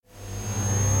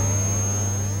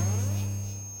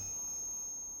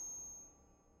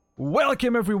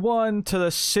Welcome everyone to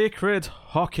the Sacred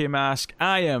Hockey Mask.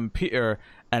 I am Peter,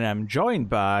 and I'm joined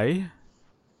by...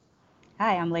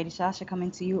 Hi, I'm Lady Shasha coming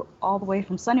to you all the way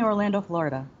from sunny Orlando,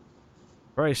 Florida.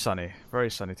 Very sunny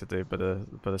today by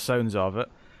the sounds of it.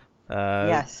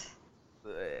 Yes.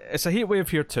 It's a heat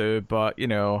wave here too, but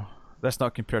let's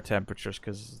not compare temperatures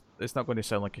because it's not going to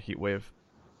sound like a heat wave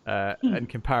in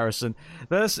comparison.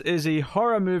 This is a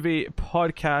horror movie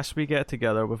podcast. We get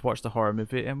together, we've watched a horror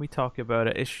movie, and we talk about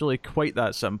it. It's really quite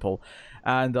that simple.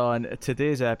 And on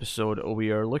today's episode,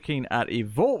 we are looking at a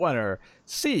vote winner.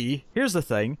 See, here's the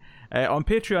thing. On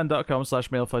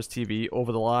patreon.com/MailFuzzTV,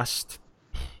 over the last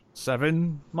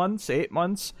 8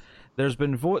 months, there's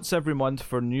been votes every month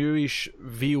for newish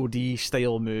VOD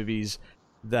style movies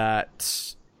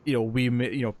that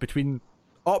between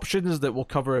options that we'll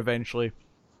cover eventually.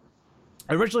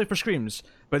 Originally for Screams,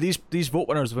 but these vote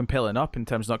winners have been piling up, and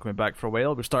Tim's not coming back for a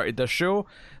while. We started this show,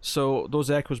 so those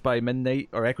Echoes by Morning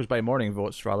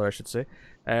votes, rather, I should say,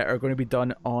 are going to be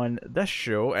done on this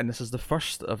show, and this is the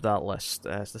first of that list.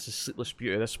 So this is Sleepless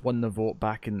Beauty. This won the vote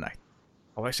back in,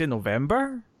 I say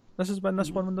November? This is when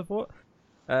this one won the vote.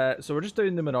 So we're just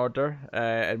doing them in order,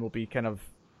 and we'll be kind of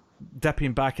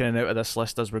dipping back in and out of this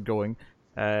list as we're going,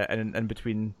 and in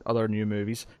between other new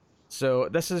movies. So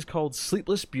this is called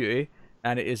Sleepless Beauty,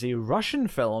 and it is a Russian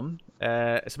film.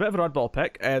 It's a bit of an oddball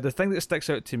pick. The thing that sticks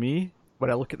out to me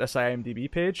when I look at this IMDb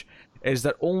page is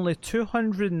that only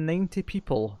 290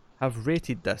 people have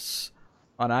rated this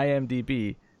on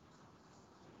IMDb.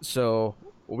 So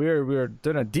we're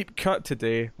doing a deep cut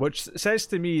today, which says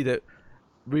to me that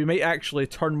we might actually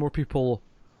turn more people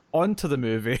onto the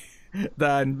movie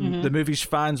than the movie's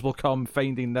fans will come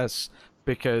finding this,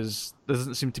 because there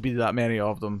doesn't seem to be that many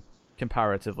of them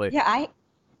comparatively. Yeah,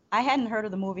 I hadn't heard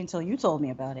of the movie until you told me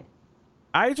about it.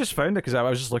 I just found it because I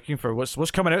was just looking for what's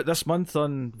coming out this month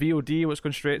on VOD, what's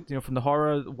going straight from the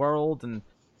horror world, and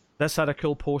this had a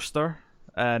cool poster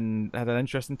and had an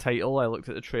interesting title. I looked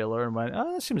at the trailer and went,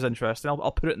 that seems interesting.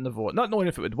 I'll put it in the vote, not knowing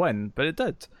if it would win, but it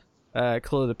did.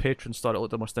 Clearly the patrons thought it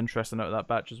looked the most interesting out of that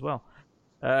batch as well.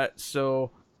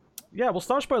 So yeah, we'll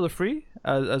start spoiler free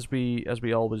as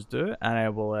we always do, and I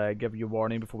will give you a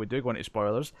warning before we do go into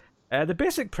spoilers. The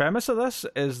basic premise of this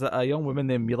is that a young woman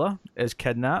named Mila is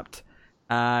kidnapped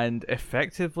and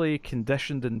effectively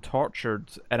conditioned and tortured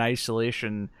in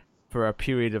isolation for a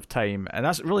period of time. And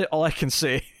that's really all I can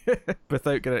say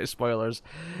without getting into spoilers.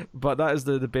 But that is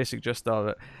the basic gist of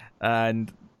it.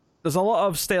 And there's a lot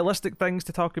of stylistic things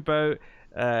to talk about.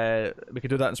 We could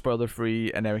do that in spoiler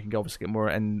free, and then we can obviously get more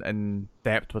in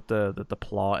depth with the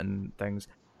plot and things.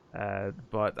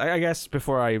 But I guess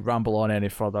before I ramble on any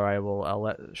further, I'll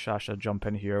let Shasha jump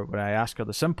in here when I ask her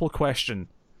the simple question: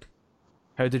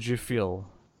 how did you feel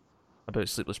about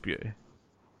Sleepless Beauty?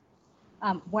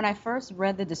 When I first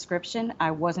read the description,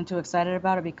 I wasn't too excited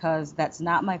about it because that's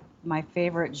not my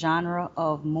favorite genre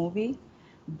of movie,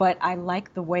 but I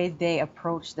like the way they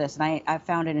approach this, and I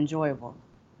found it enjoyable.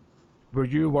 Were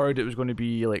you worried it was going to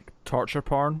be like torture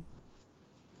porn?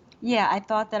 Yeah, I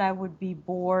thought that I would be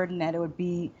bored and that it would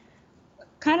be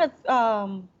kind of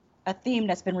a theme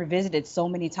that's been revisited so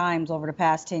many times over the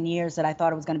past 10 years that I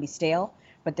thought it was going to be stale,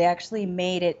 but they actually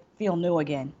made it feel new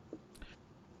again.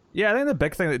 Yeah, I think the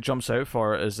big thing that jumps out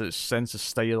for it is its sense of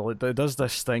style. It does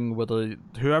this thing where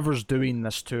whoever's doing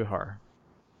this to her,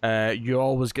 it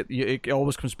always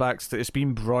comes back to it's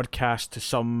being broadcast to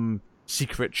some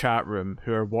secret chat room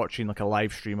who are watching like a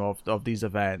live stream of these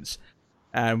events.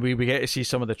 And we get to see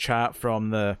some of the chat from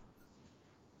the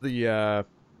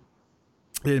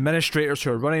administrators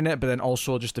who are running it, but then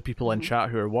also just the people in chat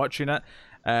who are watching it.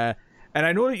 And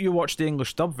I know that you watched the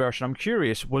English dub version. I'm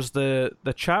curious, was the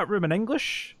chat room in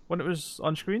English when it was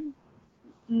on screen?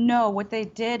 No, what they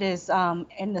did is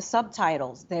in the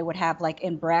subtitles, they would have like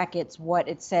in brackets what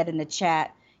it said in the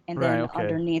chat, and then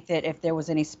underneath it if there was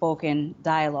any spoken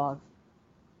dialogue.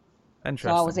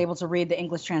 Interesting. So I was able to read the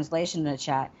English translation in the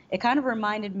chat. It kind of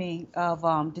reminded me of,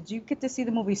 did you get to see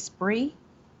the movie Spree?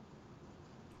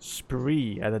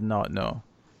 Spree? I did not know.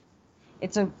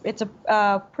 It's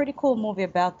a pretty cool movie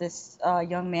about this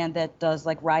young man that does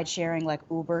like ride sharing, like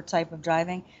Uber type of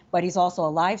driving, but he's also a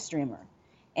live streamer.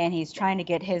 And he's trying to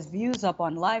get his views up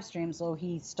on live stream, so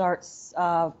he starts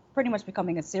pretty much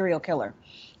becoming a serial killer.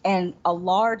 And a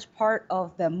large part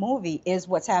of the movie is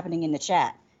what's happening in the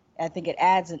chat. I think it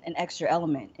adds an extra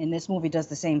element, and this movie does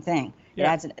the same thing. Yeah. It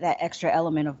adds that extra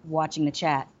element of watching the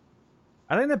chat.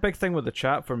 I think the big thing with the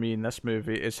chat for me in this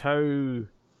movie is how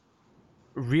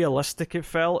realistic it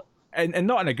felt, and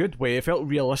not in a good way. It felt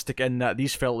realistic in that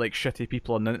these felt like shitty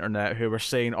people on the internet who were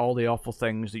saying all the awful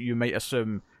things that you might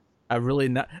assume really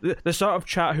the sort of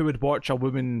chat who would watch a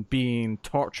woman being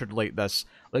tortured like this.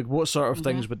 Like, what sort of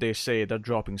things would they say? They're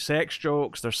dropping sex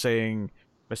jokes. They're saying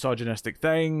misogynistic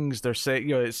things. They're saying,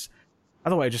 it's. I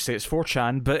don't want to just say it's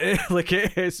 4chan, but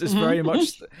it's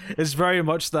very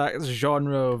much that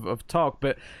genre of talk.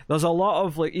 But there's a lot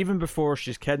of, like, even before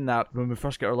she's kidnapped, when we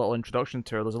first get our little introduction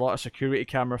to her, there's a lot of security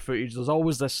camera footage. There's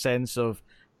always this sense of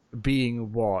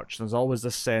being watched. There's always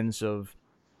this sense of,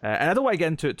 and I don't want to get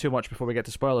into it too much before we get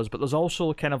to spoilers, but there's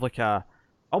also kind of like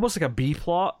almost like a B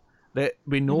plot that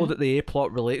we know that the A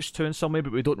plot relates to in some way,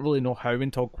 but we don't really know how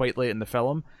until quite late in the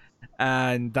film.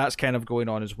 And that's kind of going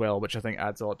on as well, which I think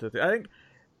adds a lot to it. I think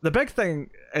the big thing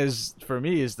is, for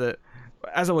me, is that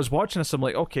as I was watching this, I'm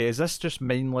like, okay, is this just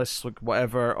mindless, like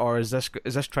whatever, or is this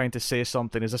trying to say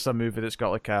something? Is this a movie that's got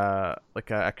like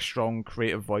a strong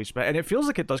creative voice? But and it feels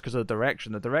like it does because of the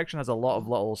direction. The direction has a lot of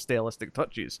little stylistic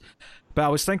touches. But I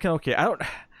was thinking, okay,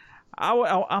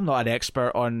 I'm not an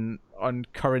expert on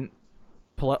current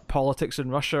politics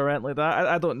in Russia or anything like that.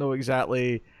 I don't know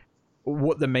exactly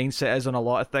what the mindset is on a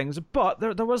lot of things, but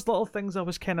there was little things I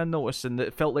was kind of noticing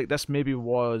that felt like this maybe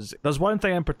was. There's one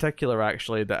thing in particular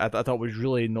actually that I thought was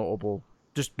really notable,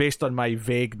 just based on my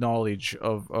vague knowledge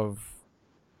of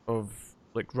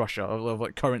like Russia, of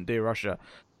like current day Russia,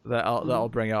 that I'll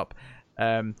bring up.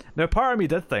 Now part of me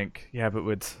did think, yeah, but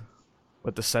would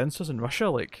the censors in Russia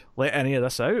like let any of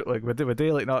this out? Like would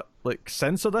they like not like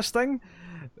censor this thing?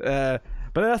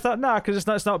 But then I thought, nah, because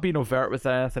it's not being overt with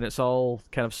anything. It's all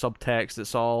kind of subtext.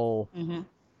 It's all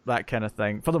that kind of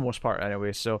thing, for the most part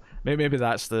anyway. So maybe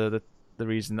that's the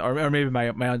reason. Or maybe my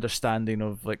understanding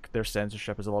of like their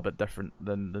censorship is a little bit different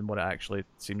than what it actually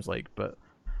seems like. But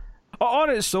on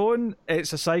its own,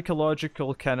 it's a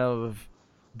psychological kind of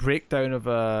breakdown of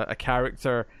a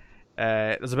character.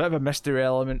 There's a bit of a mystery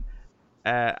element.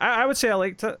 I would say I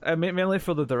liked it, mainly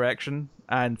for the direction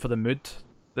and for the mood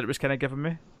that it was kind of giving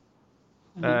me.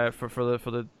 For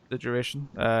the duration,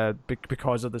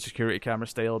 because of the security camera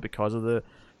style, because of the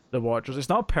watchers. It's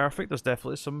not perfect. There's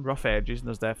definitely some rough edges, and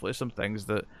there's definitely some things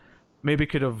that maybe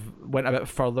could have went a bit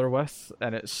further with,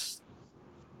 and it's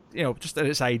just in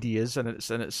its ideas and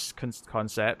its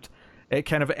concept. It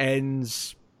kind of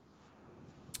ends.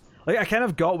 Like, I kind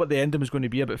of got what the ending was going to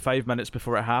be about 5 minutes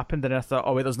before it happened, and I thought,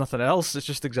 oh wait, there's nothing else. It's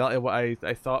just exactly what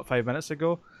I thought 5 minutes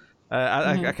ago.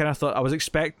 I kind of thought I was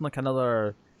expecting like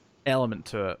another element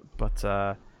to it, but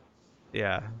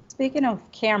yeah. Speaking of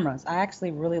cameras, I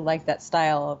actually really like that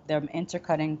style of them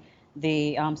intercutting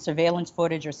the surveillance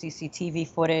footage or CCTV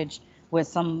footage with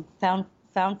some found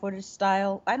footage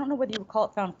style. I don't know whether you would call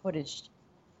it found footage,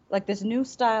 like this new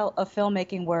style of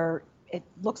filmmaking where it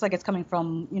looks like it's coming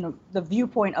from the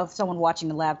viewpoint of someone watching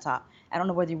the laptop. I don't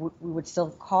know whether we would still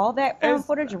call that found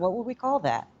footage, or what would we call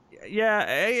that? Yeah,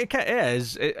 it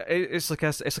is. It's like a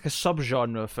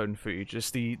subgenre of found footage. It's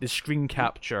the screen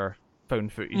capture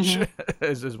found footage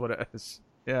is what it is.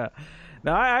 Yeah.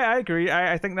 No, I agree.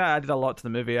 I think that added a lot to the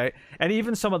movie. And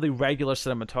even some of the regular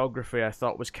cinematography I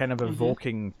thought was kind of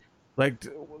evoking. Like,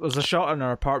 there's a shot in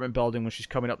her apartment building when she's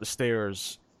coming up the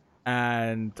stairs,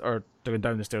 or going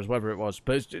down the stairs, whatever it was.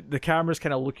 But the camera's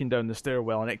kind of looking down the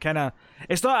stairwell, and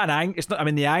it's not an angle. It's not. I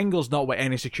mean, the angle's not what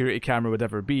any security camera would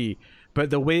ever be. But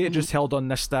the way it just held on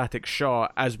this static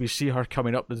shot as we see her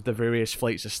coming up the various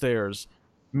flights of stairs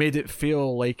made it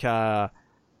feel like a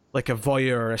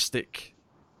voyeuristic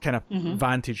kind of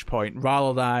vantage point,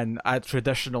 rather than a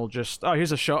traditional just, oh,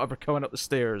 here's a shot of her coming up the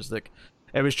stairs. Like,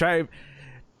 it was trying,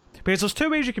 because there's two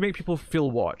ways you can make people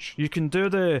feel watch. You can do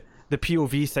the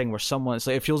POV thing where it's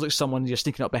like, it feels like you're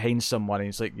sneaking up behind someone, and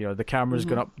it's like, the camera's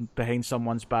going up behind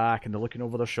someone's back and they're looking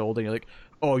over their shoulder, and you're like,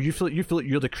 oh, you feel like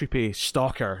you're the creepy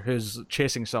stalker who's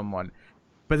chasing someone.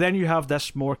 But then you have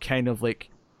this more kind of like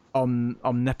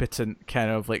omnipotent kind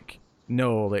of like,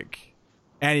 no, like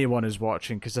anyone is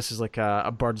watching because this is like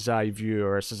a bird's eye view,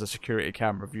 or this is a security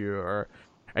camera view,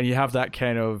 and you have that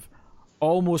kind of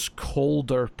almost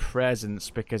colder presence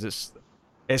because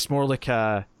it's more like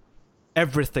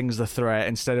everything's the threat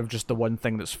instead of just the one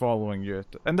thing that's following you.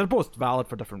 And they're both valid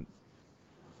for different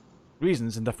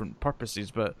reasons and different purposes,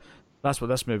 but that's what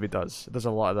this movie does. It does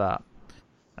a lot of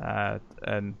that.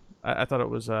 And I thought it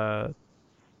was well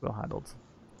handled.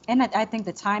 And I think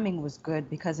the timing was good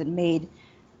because it made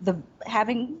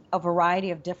having a variety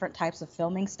of different types of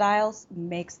filming styles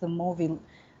makes the movie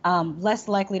less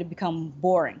likely to become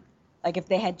boring. Like, if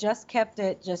they had just kept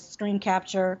it just screen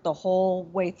capture the whole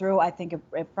way through, I think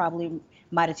it probably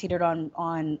might have teetered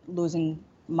on losing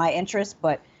my interest.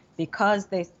 But because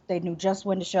they knew just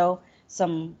when to show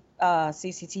some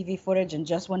CCTV footage and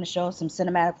just when to show some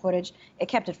cinematic footage, it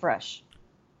kept it fresh.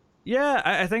 Yeah,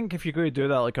 I think if you're going to do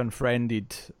that, like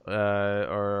Unfriended,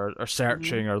 or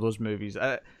Searching, or those movies,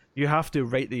 you have to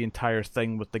write the entire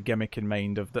thing with the gimmick in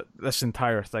mind of that. This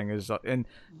entire thing is, and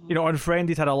Mm-hmm.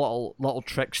 Unfriended had a little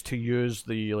tricks to use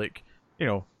the like, you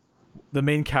know, the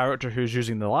main character who's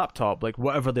using the laptop, like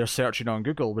whatever they're searching on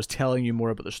Google was telling you more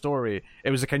about the story.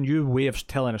 It was like a new way of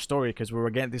telling a story because we were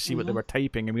getting to see what they were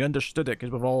typing, and we understood it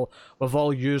because we've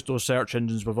all used those search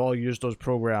engines, we've all used those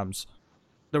programs.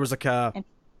 There was like a And,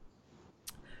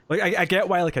 like I get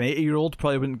why like an 80-year-old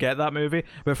probably wouldn't get that movie,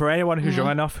 but for anyone who's young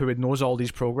enough who would knows all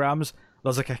these programs,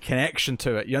 there's like a connection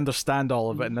to it. You understand all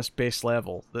of it in this base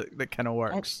level that kind of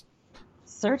works.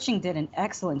 Searching did an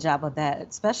excellent job of that,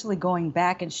 especially going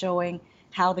back and showing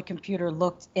how the computer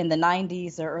looked in the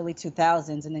 90s or early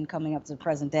 2000s and then coming up to the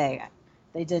present day.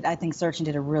 I think Searching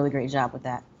did a really great job with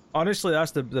that. Honestly,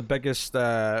 that's the biggest.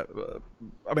 I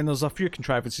mean, there's a few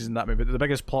contrivances in that movie, but the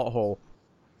biggest plot hole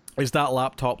is that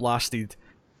laptop lasted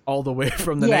all the way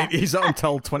from the Yeah. 90s up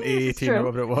until This is 2018 or true.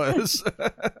 whatever it was.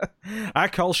 I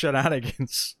call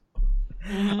shenanigans.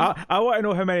 I want to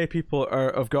know how many people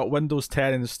have got Windows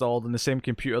 10 installed in the same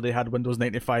computer they had Windows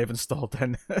 95 installed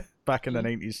in back in the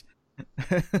 90s.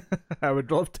 I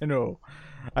would love to know.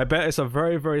 I bet it's a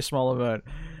very, very small amount.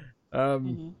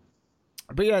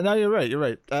 But yeah, no, you're right. You're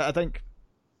right. I think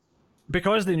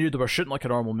because they knew they were shooting like a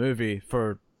normal movie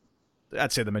for,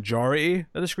 I'd say, the majority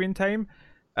of the screen time,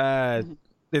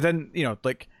 they didn't,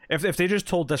 like if they just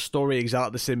told this story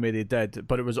exactly the same way they did,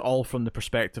 but it was all from the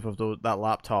perspective of that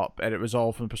laptop, and it was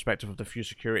all from the perspective of the few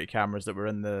security cameras that were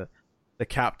in the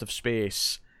captive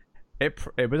space, it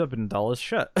would have been dull as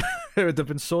shit. It would have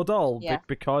been so dull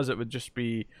because it would just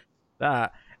be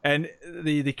that. And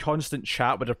the constant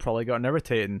chat would have probably gotten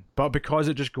irritating. But because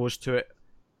it just goes to it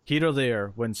here or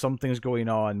there when something's going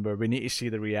on where we need to see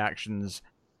the reactions,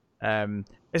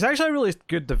 it's actually a really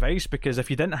good device because if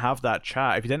you didn't have that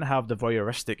chat, if you didn't have the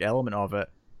voyeuristic element of it,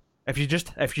 if you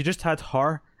just had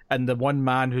her and the one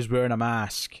man who's wearing a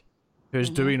mask who's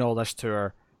doing all this to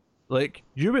her, like,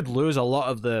 you would lose a lot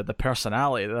of the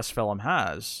personality that this film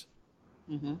has.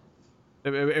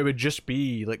 It would just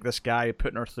be like this guy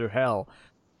putting her through hell.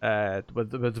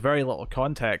 With very little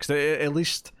context. At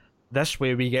least this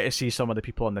way we get to see some of the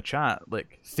people in the chat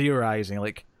like theorizing.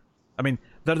 Like, I mean,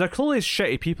 they're clearly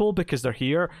shitty people because they're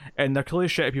here, and they're clearly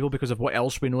shitty people because of what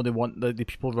else we know they want the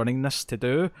people running this to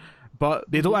do. But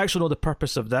they don't actually know the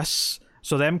purpose of this,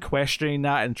 so them questioning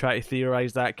that and trying to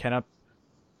theorize that kind of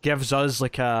gives us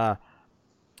like an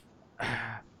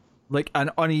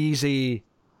uneasy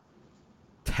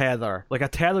tether, like a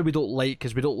tether we don't like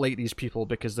because we don't like these people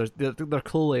because they're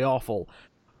clearly awful.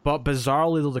 But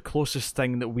bizarrely, they're the closest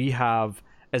thing that we have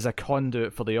is a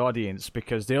conduit for the audience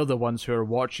because they're the ones who are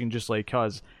watching just like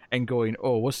us and going,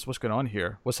 "Oh, what's going on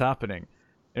here? What's happening?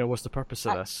 What's the purpose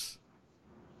of this?"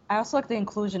 I also like the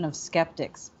inclusion of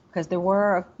skeptics because there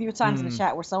were a few times in the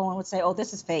chat where someone would say, "Oh,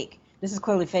 this is fake. This is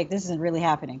clearly fake. This isn't really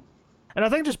happening." And I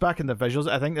think just back in the visuals,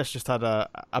 I think this just had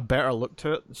a better look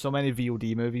to it. So many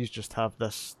VOD movies just have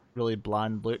this really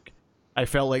bland look. I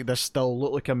felt like this still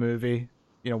looked like a movie,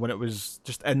 when it was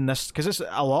just in this, because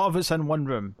a lot of it's in one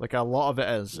room. Like, a lot of it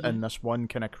is in this one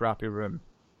kind of crappy room.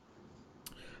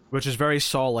 Which is very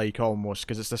Saw-like almost,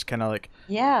 because it's this kind of like...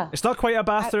 Yeah. It's not quite a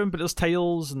bathroom, but there's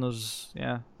tiles and there's...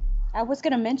 Yeah. I was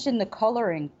going to mention the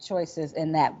coloring choices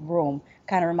in that room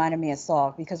kind of reminded me of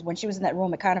Saw, because when she was in that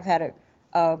room, it kind of had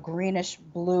a greenish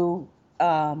blue.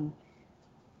 I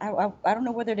don't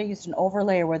know whether they used an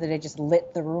overlay or whether they just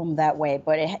lit the room that way,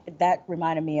 but that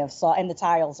reminded me of Saw, and the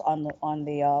tiles on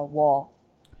the wall.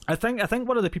 I think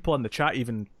one of the people in the chat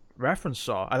even referenced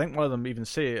Saw. I think one of them even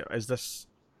say, "Is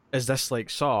this like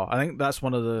Saw?" I think that's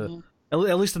one of the at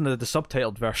least in the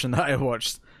subtitled version that I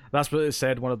watched. That's what it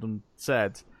said. One of them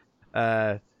said,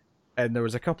 and there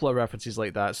was a couple of references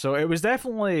like that. So it was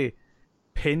definitely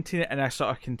painting it in a sort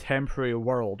of contemporary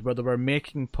world where they were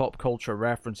making pop culture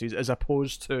references as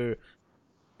opposed to,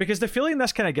 because the feeling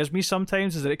this kind of gives me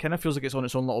sometimes is that it kind of feels like it's on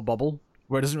its own little bubble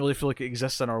where it doesn't really feel like it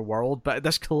exists in our world, but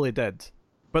this clearly did.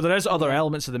 But there is other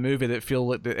elements of the movie that feel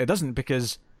like it doesn't,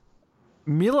 because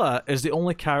Mila is the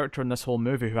only character in this whole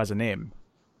movie who has a name.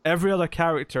 Every other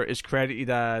character is credited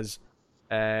as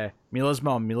Mila's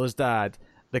mom, Mila's dad,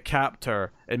 the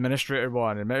captor, Administrator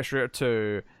 1, Administrator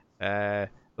 2,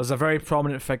 there's a very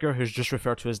prominent figure who's just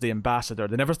referred to as the ambassador.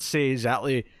 They never say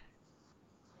exactly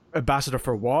ambassador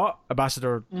for what,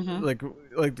 ambassador like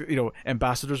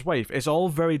ambassador's wife. It's all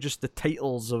very just the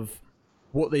titles of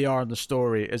what they are in the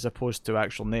story as opposed to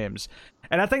actual names.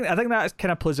 And I think that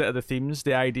kind of plays into the themes,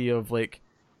 the idea of like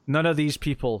none of these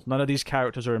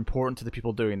characters are important to the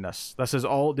people doing this.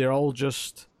 They're all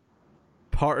just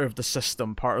part of the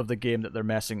system, part of the game that they're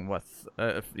messing with,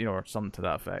 or something to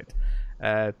that effect.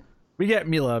 We get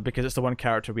Mila because it's the one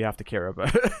character we have to care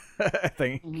about, I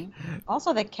think.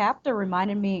 Also, the captor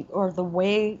reminded me, or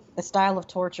the style of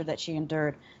torture that she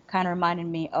endured kind of reminded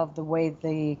me of the way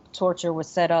the torture was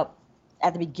set up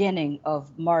at the beginning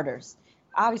of Martyrs.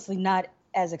 Obviously not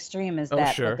as extreme as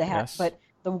that, sure, but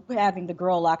having the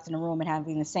girl locked in a room and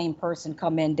having the same person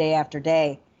come in day after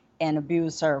day and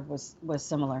abuse her was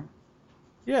similar.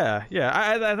 Yeah.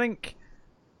 I think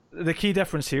the key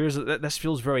difference here is that this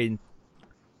feels very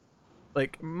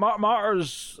like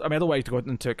Martyrs. I mean, I don't like to go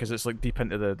into it because it's like deep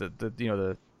into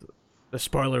the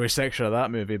spoilery section of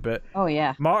that movie. But oh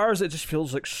yeah, Martyrs, it just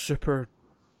feels like super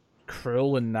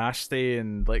cruel and nasty,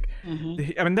 and like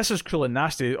I mean, this is cruel and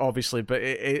nasty, obviously, but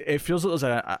it feels like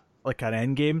there's like an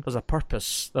end game. There's a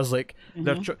purpose. There's like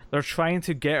they're trying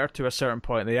to get her to a certain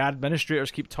point. The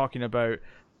administrators keep talking about,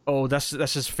 oh, this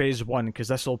is phase 1 because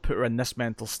this will put her in this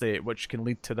mental state, which can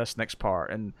lead to this next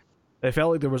part. And it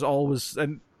felt like there was always,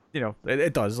 and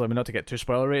it does. I mean, not to get too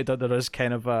spoilery, there is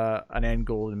kind of an end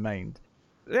goal in mind.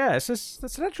 Yeah, it's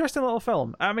an interesting little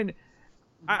film. I mean,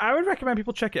 I would recommend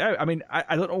people check it out. I mean,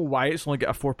 I don't know why it's only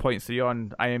got a 4.3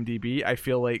 on IMDb. I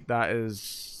feel like that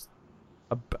is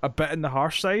a bit in the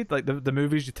harsh side. Like the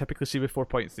movies you typically see with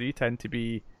 4.3 tend to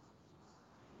be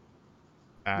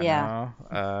I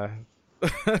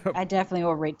definitely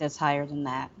will rate this higher than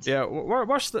that. Yeah,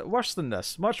 worse than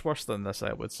this. Much worse than this,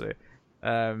 I would say.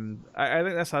 I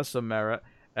think this has some merit.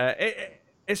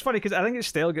 It's funny because I think it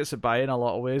still gets it by in a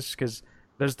lot of ways, because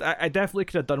I definitely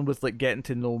could have done with like getting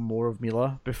to know more of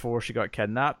Mila before she got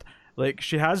kidnapped. Like,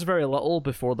 she has very little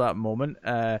before that moment.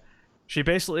 She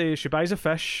buys a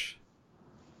fish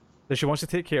that she wants to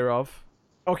take care of.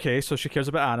 Okay, so she cares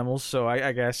about animals, so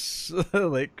I guess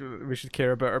like we should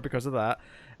care about her because of that.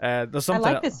 There's something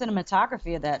I like the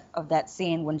cinematography of that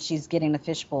scene when she's getting the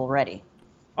fishbowl ready.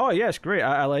 Oh yeah, it's great.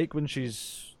 I like when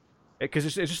she's,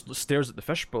 because it just stares at the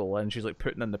fishbowl and she's like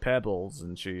putting in the pebbles,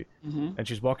 and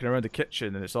she's walking around the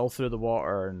kitchen and it's all through the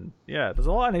water, and yeah, there's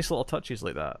a lot of nice little touches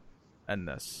like that in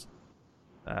this.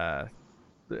 I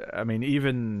mean,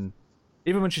 even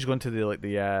when she's going to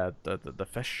the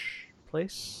fish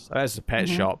place, it's a pet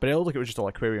shop, but it looked like it was just all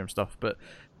aquarium stuff. But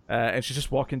and she's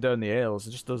just walking down the aisles.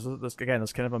 It just does this again.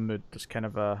 There's kind of a mood. There's kind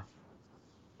of a.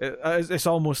 It's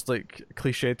almost like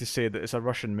cliche to say that it's a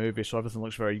Russian movie, so everything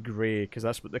looks very grey because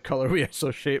that's what the color we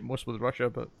associate most with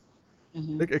Russia. But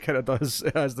it kind of does.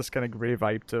 It has this kind of grey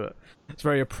vibe to it. It's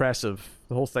very oppressive.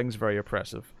 The whole thing's very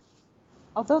oppressive.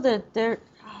 Although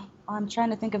I'm trying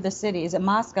to think of the city. Is it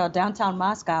Moscow? Downtown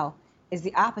Moscow is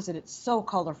the opposite. It's so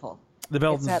colorful. The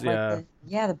buildings,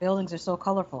 the buildings are so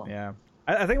colorful. Yeah,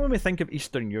 I think when we think of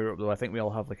Eastern Europe, though, I think we all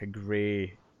have like a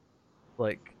grey,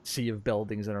 like sea of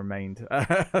buildings in our mind. I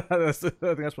think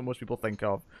that's what most people think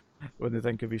of when they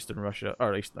think of Eastern Russia,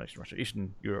 or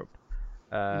Eastern Europe.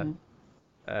 I don't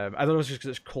know if it's just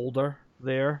because it's colder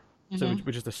there, so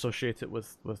we just associate it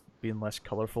with being less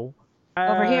colorful.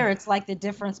 Over here, it's like the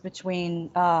difference between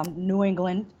New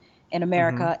England in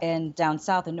America and down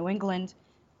south in New England.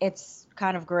 It's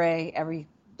kind of gray.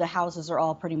 The houses are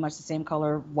all pretty much the same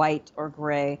color, white or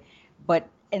gray. But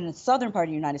in the southern part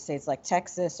of the United States, like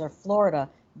Texas or Florida,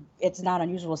 it's not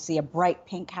unusual to see a bright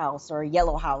pink house or a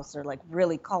yellow house, or like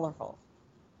really colorful.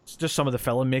 It's just some of the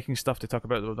filmmaking stuff to talk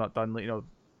about that we've not done.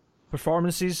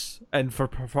 Performances, and for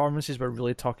performances, we're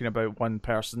really talking about one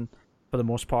person for the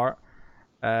most part.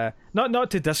 Not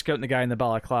to discount the guy in the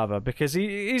balaclava, because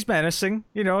he's menacing.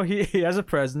 He has a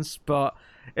presence, but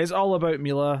it's all about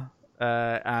Mila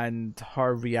and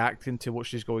her reacting to what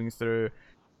she's going through.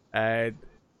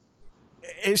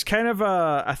 It's kind of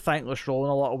a thankless role in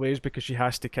a lot of ways, because she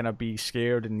has to kind of be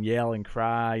scared and yell and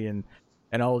cry and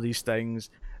all of these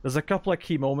things. There's a couple of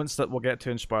key moments that we'll get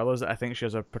to in spoilers that I think she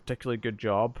has a particularly good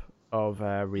job of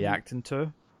reacting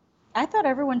to. I thought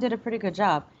everyone did a pretty good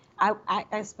job. I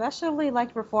especially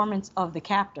liked the performance of the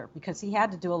captor, because he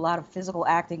had to do a lot of physical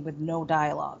acting with no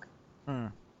dialogue.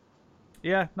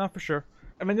 Yeah, not for sure.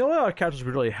 I mean, the only other characters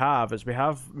we really have is we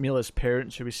have Mila's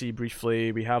parents, who we see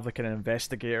briefly. We have like an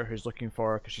investigator who's looking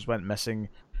for her because she's went missing.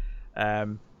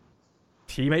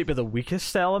 He might be the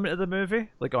weakest element of the movie,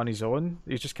 like on his own.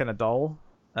 He's just kind of dull.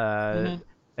 And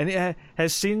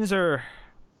his scenes are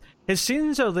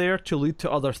there to lead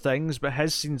to other things, but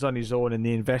his scenes on his own and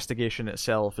the investigation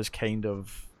itself is kind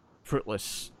of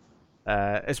fruitless.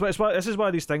 This is one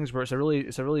of these things where it's a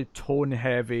really tone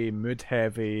heavy, mood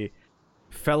heavy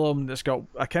film that's got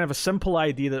a kind of a simple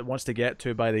idea that it wants to get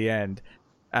to by the end,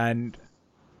 and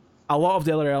a lot of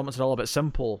the other elements are all a bit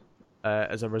simple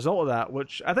as a result of that,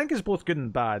 which I think is both good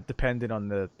and bad depending on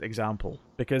the example.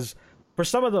 Because for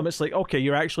some of them, it's like, okay,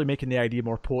 you're actually making the idea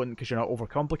more potent because you're not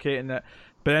overcomplicating it.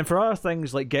 But then for other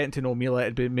things, like getting to know Mila,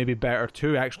 it'd be maybe better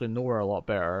to actually know her a lot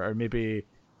better, or maybe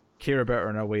care about her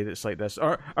in a way that's like this.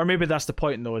 Or maybe that's the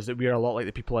point, though, is that we're a lot like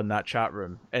the people in that chat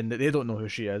room, and that they don't know who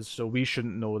she is, so we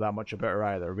shouldn't know that much about her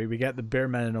either. We get the bare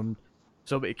minimum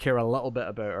so we care a little bit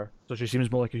about her, so she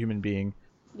seems more like a human being.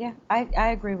 Yeah, I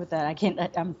agree with that.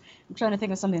 I'm trying to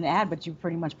think of something to add, but you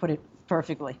pretty much put it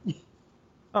perfectly.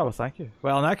 Oh, well, thank you.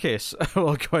 Well, in that case,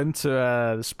 we'll go into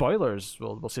the spoilers.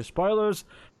 We'll say spoilers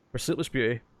for Sleepless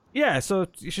Beauty. Yeah, so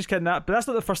she's kidnapped, but that's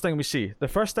not the first thing we see. The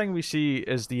first thing we see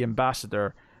is the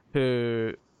ambassador,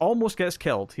 who almost gets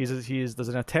killed. There's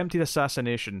an attempted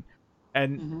assassination,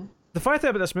 and the funny thing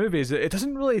about this movie is that it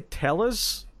doesn't really tell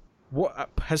us what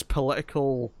his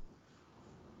political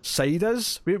side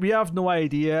is. We have no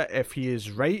idea if he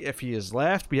is right, if he is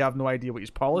left. We have no idea what his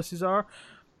policies are.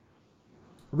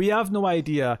 We have no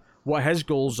idea what his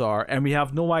goals are, and we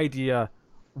have no idea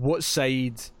what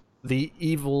side the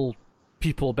evil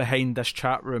people behind this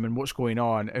chat room and what's going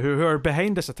on, who are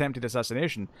behind this attempted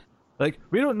assassination. Like,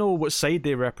 we don't know what side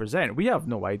they represent. We have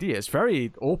no idea. It's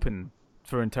very open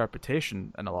for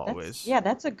interpretation in a lot of ways. Yeah,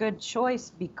 that's a good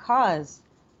choice because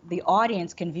the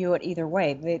audience can view it either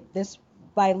way.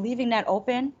 By leaving that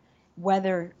open,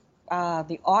 whether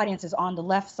the audience is on the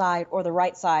left side or the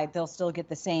right side, they'll still get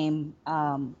the same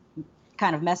kind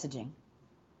of messaging.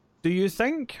 Do you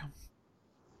think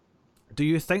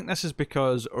this is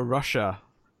because Russia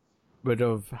would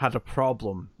have had a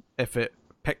problem if it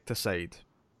picked a side?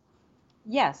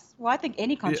 Yes. Well, I think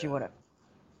any country would have.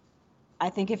 I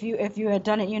think if you had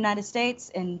done it in the United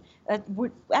States, and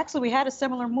we had a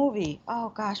similar movie. Oh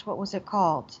gosh, what was it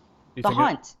called? The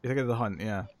Hunt. You think of The Hunt,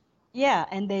 yeah. Yeah,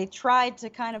 and they tried to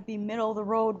kind of be middle of the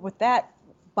road with that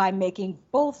by making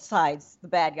both sides the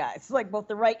bad guys. Like both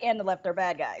the right and the left are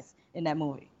bad guys in that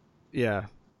movie. Yeah.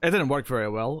 It didn't work very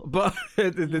well, but they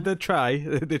did try.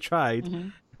 They tried.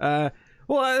 Well,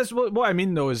 what I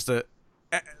mean, though, is that,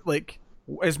 like,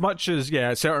 as much as,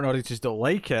 certain audiences don't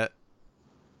like it,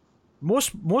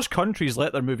 most countries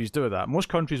let their movies do that. Most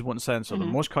countries won't censor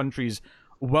them. Most countries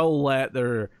will let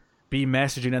there be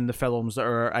messaging in the films that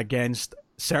are against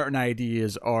certain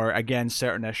ideas or against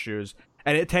certain issues.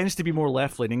 And it tends to be more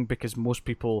left-leaning because most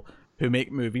people who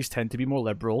make movies tend to be more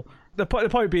liberal. The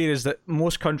point being is that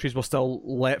most countries will still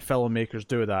let filmmakers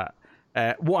do that.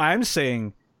 What I'm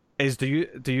saying is, do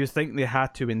you think they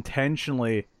had to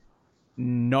intentionally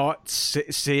not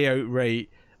say outright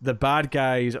the bad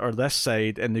guys are this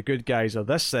side and the good guys are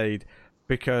this side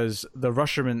because the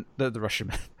Russian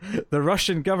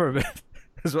government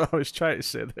is what I was trying to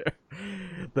say there.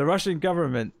 The Russian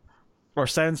government or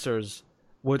censors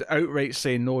would outright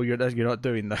say, no, you're not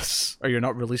doing this, or you're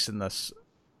not releasing this?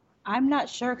 I'm not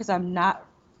sure because I'm not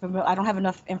familiar. I don't have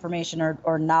enough information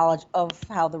or knowledge of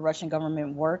how the Russian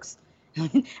government works.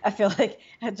 I feel like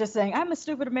just saying I'm a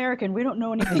stupid American. We don't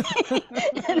know anything,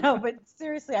 But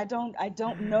seriously, I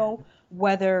don't know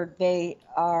whether they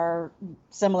are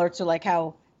similar to like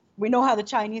how we know how the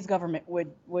Chinese government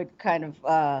would kind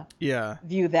of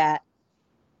view that,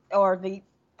 or the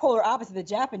polar opposite, the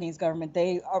Japanese government.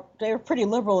 They're pretty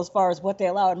liberal as far as what they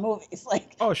allow in movies.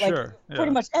 Like, sure,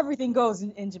 pretty much everything goes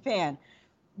in Japan.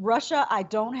 Russia, I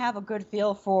don't have a good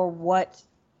feel for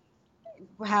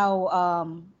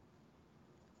how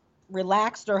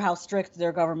relaxed or how strict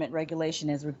their government regulation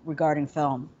is regarding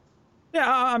film. Yeah,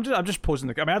 I'm just posing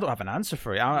I don't have an answer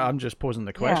for you. I'm just posing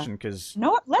the question because.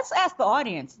 No, let's ask the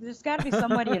audience. There's got to be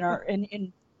somebody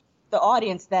in the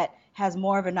audience that has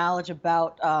more of a knowledge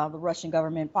about the Russian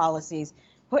government policies.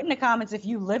 Put in the comments if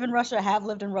you live in Russia, have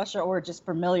lived in Russia, or just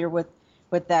familiar with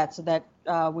that, so that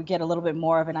we get a little bit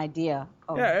more of an idea.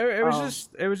 It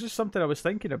was just something I was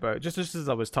thinking about, just as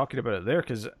I was talking about it there,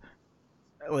 because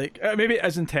like maybe it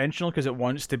is intentional because it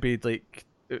wants to be like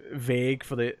vague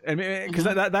for the. I mean, because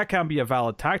that can be a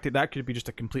valid tactic. That could be just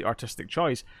a complete artistic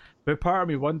choice. But part of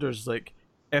me wonders, like,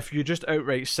 if you just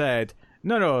outright said,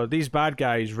 no, these bad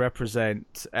guys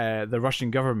represent the Russian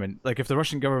government. Like, if the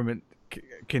Russian government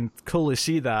can clearly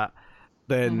see that,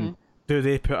 then do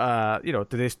they put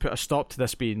a stop to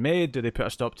this being made? Do they put a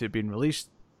stop to it being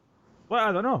released? Well,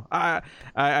 I don't know.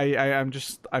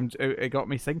 It got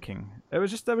me thinking. It was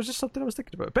just something I was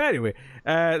thinking about. But anyway,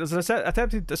 there's an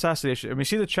attempted assassination, and we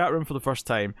see the chat room for the first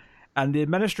time, and the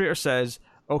administrator says,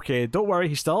 "Okay, don't worry,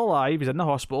 he's still alive. He's in the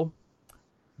hospital,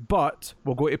 but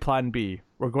we'll go to Plan B.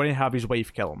 We're going to have his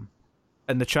wife kill him."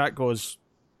 And the chat goes,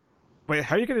 "Wait,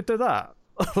 how are you going to do that?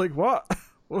 Like, what?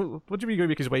 What do you mean you're going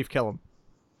to make his wife kill him?"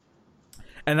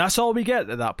 And that's all we get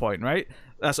at that point, right?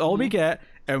 That's all we get.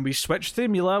 And we switch to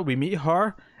Mila, we meet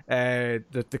her,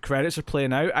 The credits are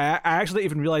playing out. I actually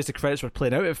didn't even realize the credits were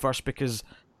playing out at first because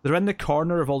they're in the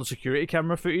corner of all the security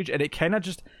camera footage, and it kind of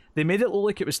just they made it look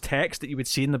like it was text that you would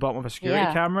see in the bottom of a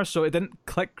security camera, so it didn't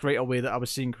click right away that I was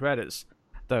seeing credits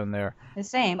down there. The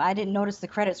same. I didn't notice the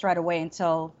credits right away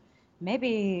until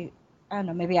maybe, I don't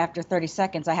know, maybe after 30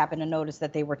 seconds I happened to notice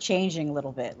that they were changing a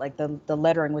little bit, like the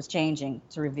lettering was changing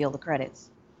to reveal the credits.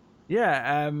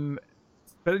 Yeah,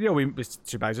 but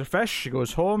she buys her fish, she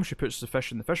goes home, she puts the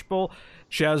fish in the fishbowl.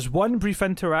 She has one brief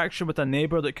interaction with a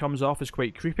neighbour that comes off as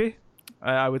quite creepy,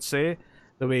 I would say.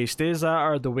 The way he stares at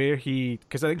her, the way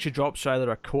because I think she drops either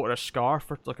a coat or a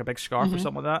scarf, or like a big scarf or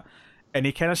something like that, and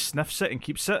he kind of sniffs it and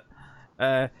keeps it.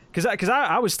 Because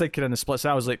I was thinking in the split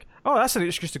second, I was like, oh, that's an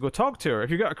excuse to go talk to her. If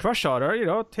you got a crush on her, you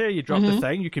drop the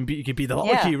thing, you can be the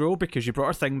little hero because you brought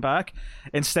her thing back.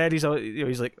 Instead, he's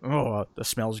like, oh, this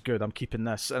smells good, I'm keeping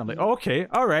this, and I'm like, oh, okay,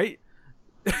 all right.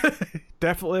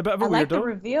 Definitely a bit of a weirdo. I like the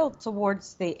reveal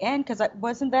towards the end, because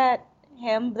wasn't that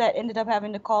him that ended up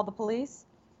having to call the police?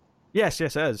 Yes,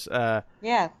 it is.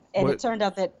 Yeah, and it turned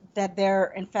out that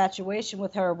their infatuation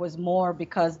with her was more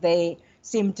because they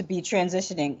seemed to be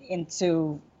transitioning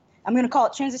into, I'm going to call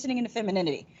it transitioning into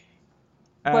femininity.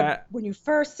 But when you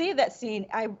first see that scene,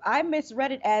 I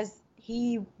misread it as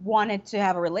he wanted to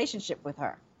have a relationship with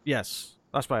her. Yes,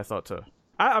 that's what I thought too.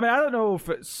 I mean, I don't know if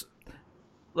it's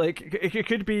like it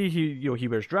could be he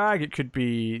wears drag. It could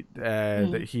be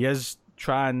that he is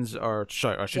trans, or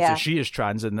I should say she is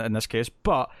trans in this case.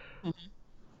 But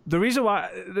the reason why,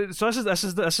 so this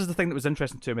is the thing that was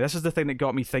interesting to me. This is the thing that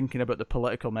got me thinking about the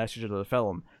political message of the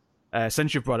film.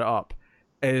 Since you've brought it up,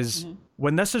 is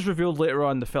when this is revealed later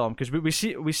on in the film, because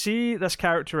we see this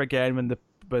character again when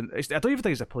I don't even think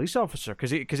he's a police officer,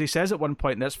 because he says at one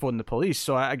point, let's phone the police.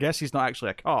 So I guess he's not actually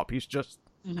a cop. He's just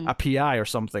a PI or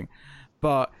something.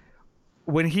 But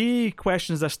when he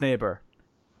questions this neighbor,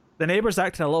 the neighbor's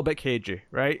acting a little bit cagey,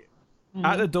 right?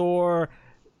 At the door,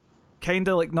 kind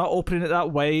of like not opening it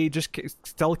that way, just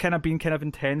still kind of being kind of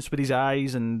intense with his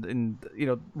eyes and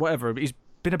whatever. He's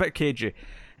been a bit cagey.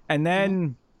 And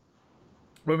then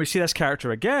when we see this character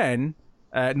again,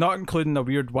 not including the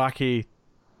weird, wacky,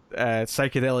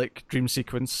 psychedelic dream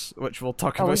sequence, which we'll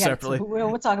talk about separately.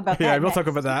 We'll talk about that. Yeah, we'll talk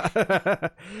about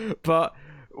that. But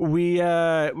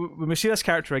when we see this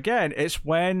character again, it's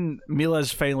when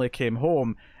Mila's finally came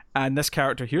home, and this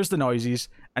character hears the noises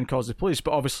and calls the police.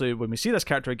 But obviously, when we see this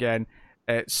character again,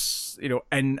 it's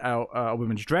in a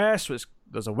woman's dress.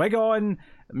 There's a wig on,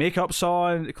 makeup's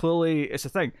on. Clearly, it's a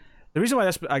thing. The reason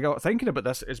why I got thinking about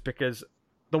this is because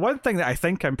the one thing that I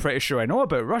think I'm pretty sure I know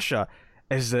about Russia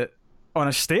is that on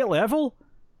a state level,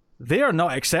 they are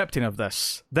not accepting of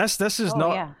this. This is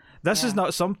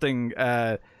not something.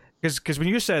 Because when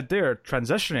you said they're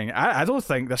transitioning, I don't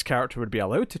think this character would be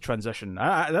allowed to transition.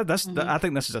 I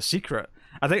think this is a secret.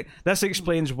 I think this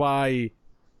explains why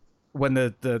when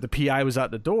the PI was at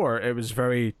the door, it was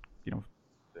very,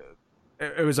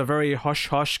 it was a very hush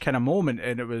hush kind of moment,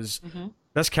 and it was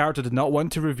this character did not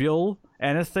want to reveal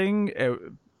anything.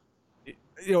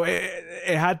 It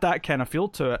had that kind of feel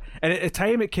to it, and at the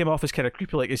time it came off as kind of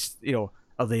creepy. Like,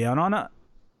 are they in on it?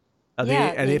 Are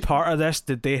they part of this?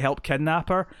 Did they help kidnap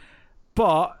her?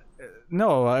 But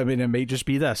no, I mean, it may just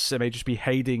be this. It may just be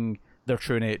hiding their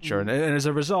true nature, and as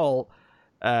a result,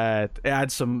 it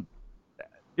adds some.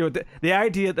 The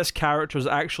idea that this character is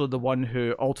actually the one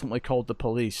who ultimately called the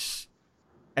police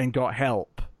and got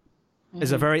help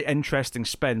is a very interesting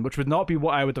spin, which would not be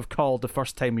what I would have called the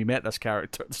first time we met this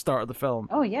character at the start of the film.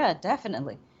 Oh yeah,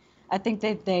 definitely. I think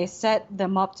they set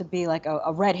them up to be like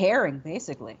a red herring,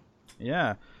 basically.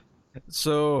 Yeah.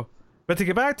 So, but to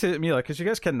get back to Mila, because she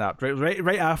gets kidnapped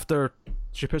right after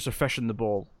she puts her fish in the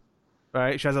bowl,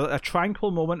 right? She has a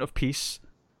tranquil moment of peace,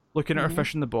 looking at her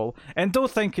fish in the bowl, and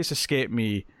don't think it's escaped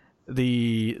me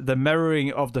the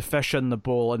mirroring of the fish in the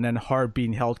bowl and then her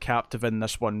being held captive in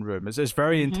this one room is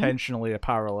very intentionally a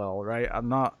parallel, right?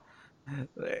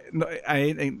 I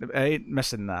ain't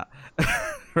missing that,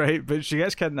 right? But she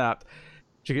gets kidnapped,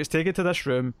 she gets taken to this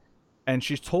room, and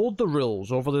she's told the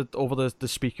rules over the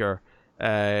speaker.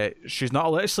 She's not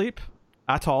allowed to sleep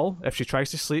at all. If she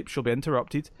tries to sleep, she'll be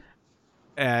interrupted.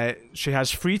 She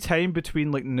has free time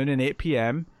between like noon and 8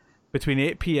 p.m. Between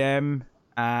 8 p.m.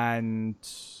 and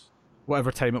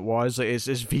whatever time it was, it's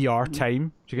VR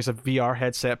time. She gets a VR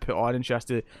headset put on, and she has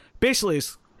to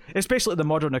it's basically the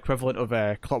modern equivalent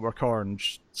of Clockwork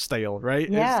Orange style, right?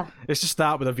 Yeah. It's just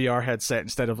that with a VR headset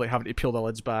instead of like having to peel the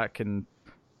lids back and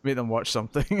make them watch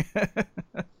something.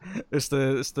 It's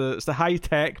the high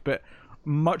tech but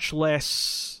much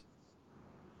less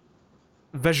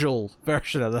visual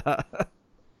version of that.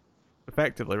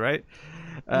 Effectively, right?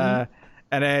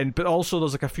 And then, but also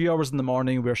there's like a few hours in the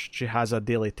morning where she has a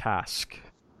daily task,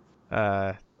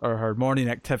 or her morning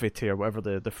activity, or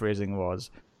whatever the phrasing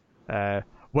was,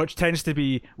 which tends to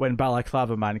be when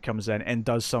Balaclava Man comes in and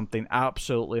does something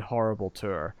absolutely horrible to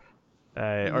her,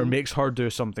 or makes her do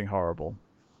something horrible.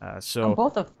 So on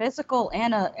both a physical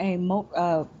and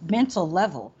a mental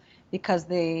level, because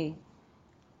the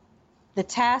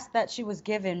task that she was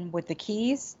given with the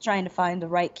keys, trying to find the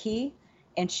right key,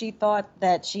 and she thought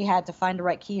that she had to find the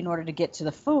right key in order to get to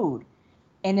the food.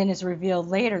 And then it's revealed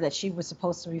later that she was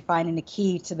supposed to be finding the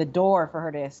key to the door for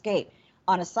her to escape.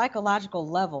 On a psychological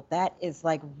level, that is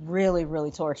like really,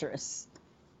 really torturous.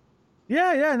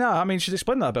 Yeah, no, I mean, she's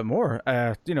explained that a bit more.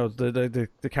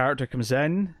 The character comes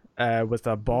in with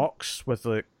a box with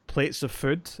like plates of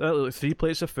food, like 3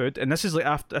 plates of food, and this is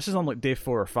on like day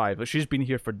 4 or 5. Like, she's been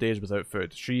here for days without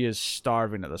food. She is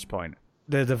starving at this point.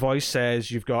 The voice says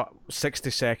you've got 60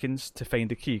 seconds to find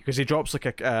the key, because he drops like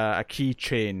a key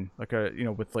chain, like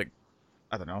with like,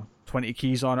 I don't know, 20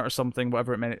 keys on it or something,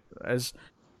 whatever it is.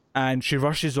 And she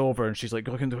rushes over and she's like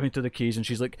looking to the keys, and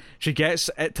she gets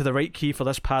it to the right key for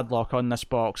this padlock on this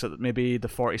box at maybe the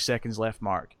 40 seconds left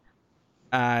mark.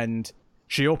 And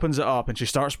she opens it up and she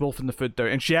starts wolfing the food down,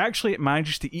 and she actually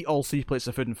manages to eat all 3 plates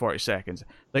of food in 40 seconds.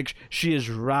 Like, she is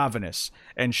ravenous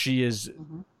and she is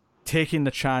taking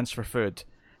the chance for food.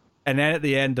 And then at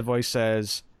the end, the voice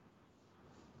says,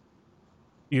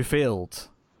 "You failed.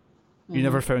 You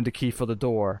never found a key for the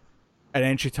door." And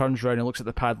then she turns around and looks at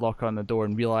the padlock on the door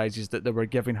and realizes that they were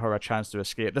giving her a chance to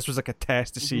escape. This was like a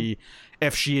test to see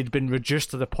if she had been reduced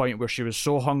to the point where she was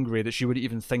so hungry that she wouldn't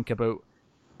even think about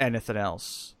anything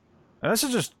else. And this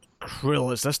is just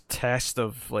cruel. It's this test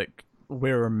of like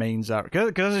where her mind's at.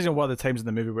 Because this is one of the times in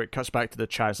the movie where it cuts back to the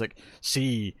chat. It's like,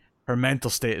 see, her mental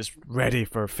state is ready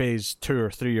for phase 2 or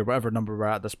 3 or whatever number we're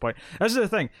at this point. This is the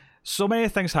thing. So many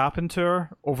things happen to her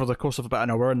over the course of about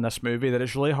an hour in this movie that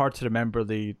it's really hard to remember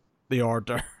the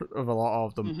order of a lot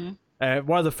of them.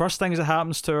 One of the first things that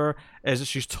happens to her is that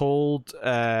she's told,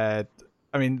 the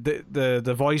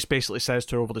voice basically says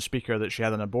to her over the speaker that she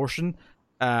had an abortion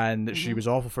and that she was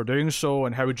awful for doing so,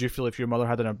 and how would you feel if your mother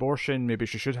had an abortion? Maybe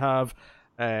she should have.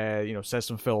 Says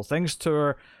some foul things to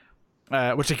her,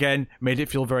 which again made it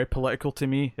feel very political to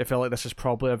me. It felt like this is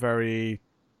probably a very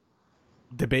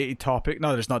debated topic.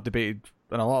 Not that it's not debated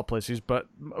in a lot of places, but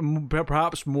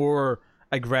perhaps more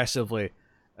aggressively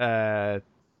in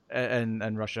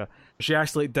Russia. She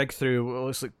actually dig through what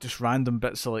looks like just random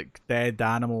bits of like dead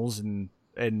animals and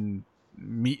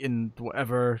meat and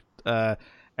whatever,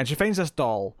 and she finds this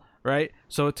doll, right?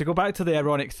 So to go back to the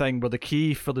ironic thing where the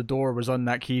key for the door was on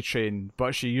that keychain,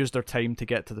 but she used her time to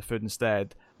get to the food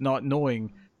instead, not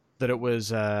knowing that it was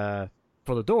for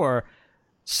the door.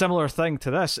 Similar thing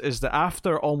to this is that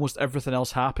after almost everything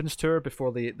else happens to her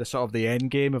before the sort of the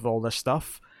end game of all this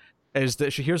stuff, is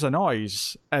that she hears a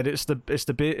noise, and it's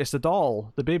the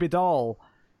doll, the baby doll,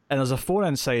 and there's a phone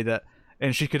inside it,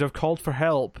 and she could have called for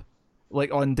help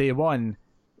like on day 1,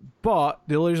 but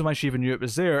the only reason why she even knew it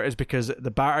was there is because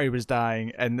the battery was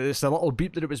dying, and it's the little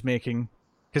beep that it was making,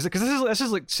 because this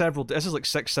is like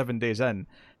 6-7 days in,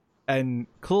 and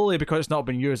clearly because it's not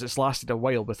been used, it's lasted a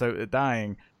while without it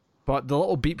dying. But the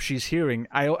little beep she's hearing,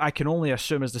 I can only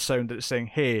assume is the sound that it's saying,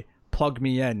 "Hey, plug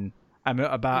me in, I'm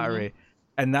out of battery."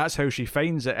 And that's how she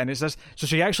finds it. And it's this. So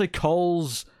she actually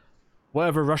calls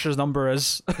whatever Russia's number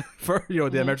is for the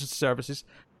emergency services.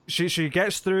 She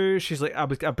gets through. She's like,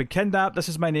 I've been kidnapped. This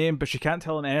is my name, but she can't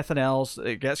tell him anything else.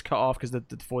 It gets cut off because the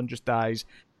phone just dies,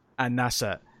 and that's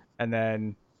it. And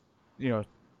then,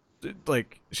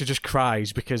 like she just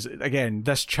cries because again,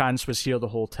 this chance was here the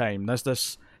whole time.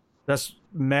 This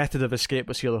method of escape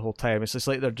was here the whole time. It's just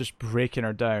like they're just breaking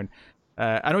her down.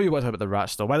 I know you want to talk about the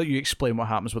rats, though. Why don't you explain what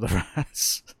happens with the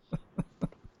rats?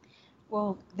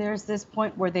 Well, there's this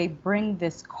point where they bring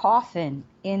this coffin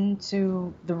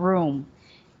into the room,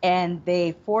 and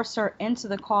they force her into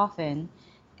the coffin,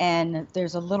 and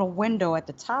there's a little window at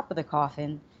the top of the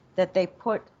coffin that they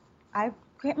put, I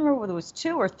can't remember whether it was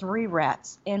 2 or 3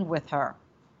 rats in with her.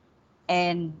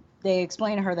 And they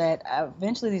explain to her that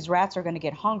eventually these rats are going to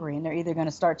get hungry, and they're either going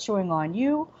to start chewing on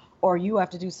you, or you have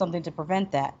to do something to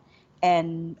prevent that.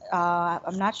 And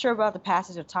I'm not sure about the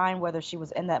passage of time, whether she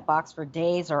was in that box for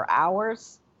days or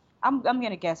hours. I'm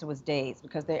going to guess it was days,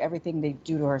 because everything they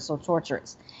do to her is so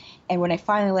torturous. And when they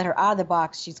finally let her out of the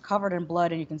box, she's covered in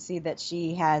blood, and you can see that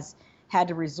she has had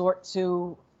to resort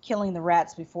to killing the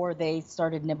rats before they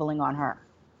started nibbling on her.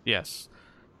 Yes.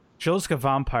 She looks like a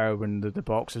vampire when the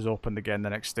box is opened again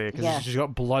the next day, because she's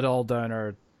got blood all down her,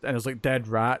 and there's like dead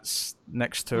rats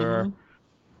next to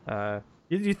her.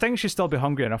 You think she'd still be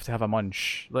hungry enough to have a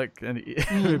munch, like, and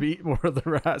maybe eat more of the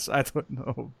rats. I don't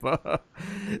know, but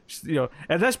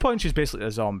at this point she's basically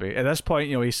a zombie. At this point,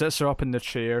 he sits her up in the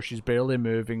chair. She's barely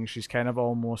moving. She's kind of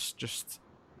almost just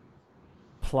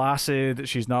placid.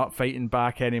 She's not fighting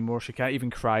back anymore. She can't even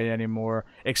cry anymore,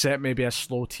 except maybe a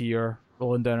slow tear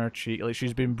rolling down her cheek. Like,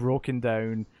 she's been broken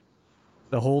down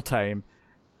the whole time,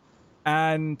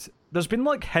 and there's been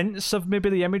like hints of maybe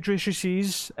the imagery she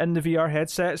sees in the VR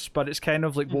headsets, but it's kind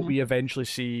of like what we eventually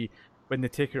see when they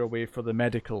take her away for the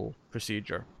medical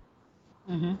procedure.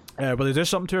 Where they do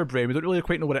something to her brain. We don't really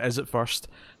quite know what it is at first,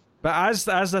 but as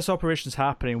this operation's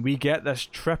happening, we get this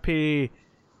trippy,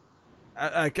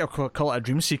 I call it a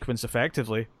dream sequence.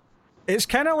 Effectively, it's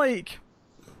kind of like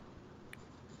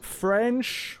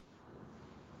French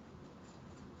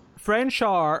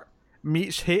art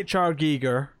meets H.R.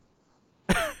 Giger.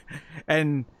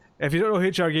 And if you don't know who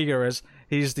H.R. Giger is,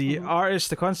 he's the artist,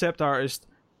 the concept artist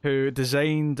who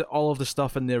designed all of the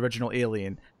stuff in the original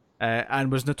Alien, and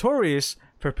was notorious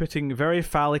for putting very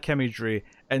phallic imagery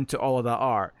into all of that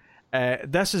art.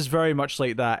 This is very much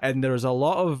like that, and there's a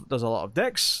lot of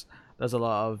dicks, there's a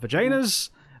lot of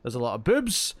vaginas, there's a lot of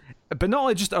boobs, but not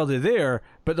only just are they there,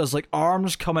 but there's like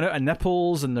arms coming out of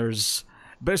nipples, and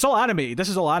but it's all animated. This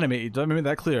is all animated. Let me make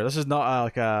that clear. This is not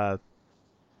like a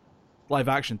live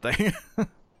action thing.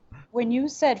 When you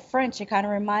said French, it kind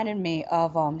of reminded me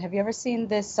of have you ever seen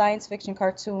this science fiction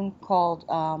cartoon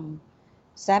called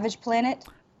Savage Planet?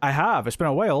 I have. It's been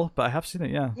a while, but I have seen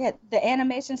it. Yeah, the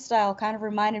animation style kind of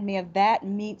reminded me of that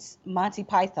meets Monty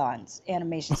Python's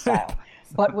animation style,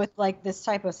 but with like this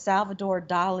type of Salvador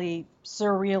Dali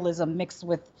surrealism mixed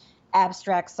with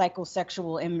abstract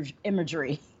psychosexual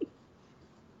imagery.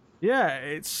 Yeah,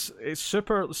 it's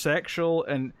super sexual,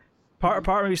 and part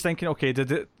of me is thinking, okay,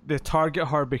 did they target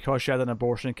her because she had an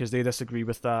abortion because they disagree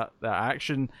with that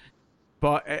action?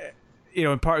 But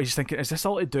and part of me's thinking, is this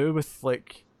all to do with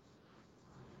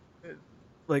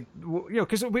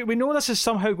because we know this is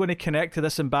somehow going to connect to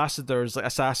this ambassador's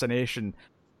assassination,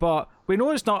 but we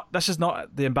know this is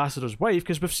not the ambassador's wife,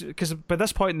 because by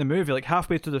this point in the movie, like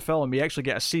halfway through the film, we actually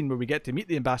get a scene where we get to meet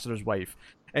the ambassador's wife,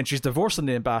 and she's divorcing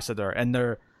the ambassador, and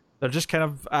they're just kind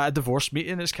of at a divorce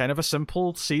meeting. It's kind of a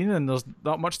simple scene, and there's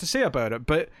not much to say about it.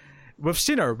 But we've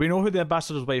seen her. We know who the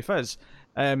ambassador's wife is.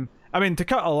 To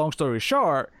cut a long story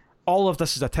short, all of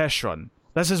this is a test run.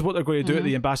 This is what they're going to do at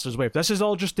the ambassador's wife. This is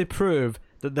all just to prove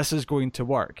that this is going to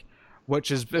work, which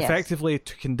is effectively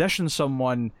to condition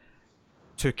someone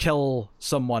to kill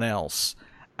someone else.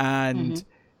 And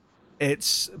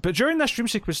but during this dream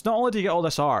sequence, not only do you get all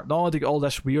this art, not only do you get all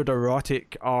this weird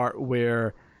erotic art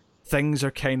where things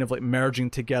are kind of like merging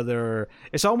together.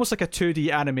 It's almost like a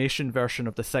 2D animation version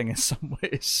of The Thing in some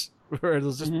ways, where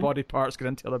there's just body parts get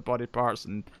into other body parts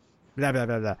and blah blah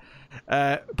blah blah.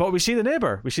 But we see the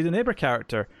neighbor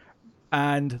character,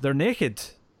 and they're naked,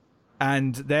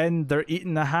 and then they're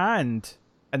eating a hand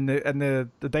in the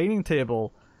dining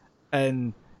table,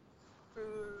 and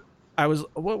I was,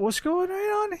 what's going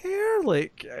on here?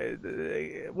 Like,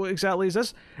 what exactly is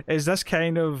this? Is this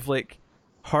kind of like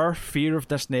her fear of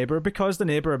this neighbor, because the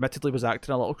neighbor admittedly was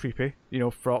acting a little creepy,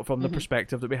 from the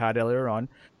perspective that we had earlier on?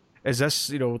 Is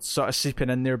this, sort of seeping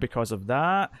in there because of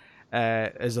that?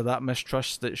 Is there that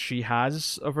mistrust that she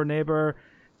has of her neighbor?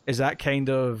 Is that kind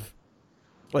of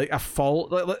like a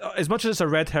fault? Like, as much as it's a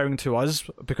red herring to us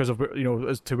because of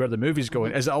as to where the movie's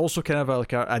going, is it also kind of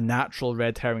a natural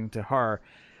red herring to her,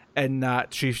 in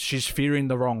that she's fearing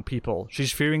the wrong people?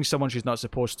 She's fearing someone she's not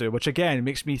supposed to, which again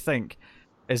makes me think,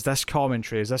 is this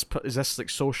commentary? Is this like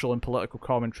social and political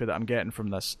commentary that I'm getting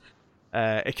from this?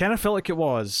 It kind of felt like it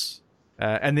was,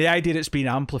 and the idea that it's being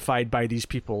amplified by these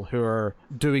people who are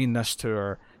doing this to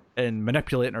her and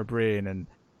manipulating her brain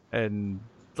and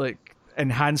like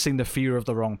enhancing the fear of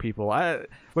the wrong people.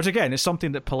 Which again is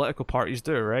something that political parties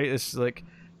do, right? It's like,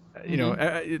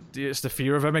 it's the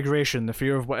fear of immigration, the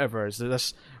fear of whatever. It's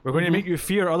this, we're going to make you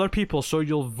fear other people, so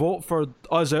you'll vote for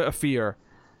us out of fear.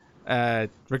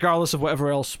 Regardless of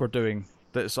whatever else we're doing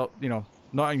that's not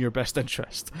in your best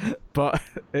interest. But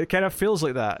it kind of feels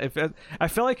like that. I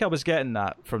feel like I was getting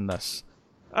that from this.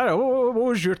 I don't know, what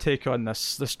was your take on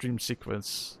this dream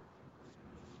sequence?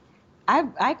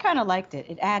 I kind of liked it.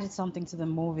 It added something to the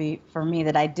movie for me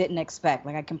that I didn't expect.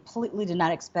 Like, I completely did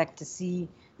not expect to see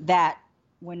that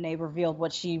when they revealed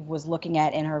what she was looking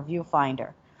at in her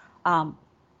viewfinder.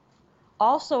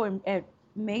 Also, it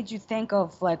made you think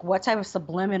of like what type of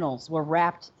subliminals were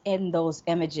wrapped in those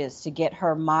images to get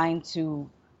her mind to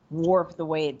warp the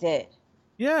way it did.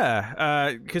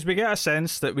 Yeah, because we get a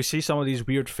sense that we see some of these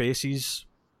weird faces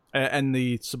in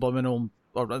the subliminal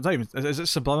or it's not even, is it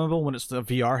subliminal when it's the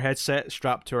VR headset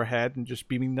strapped to her head and just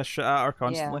beaming this shit at her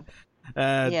constantly?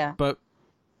 Yeah. But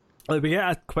like, we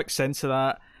get a quick sense of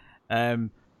that.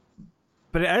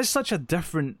 But it is such a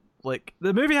different, like,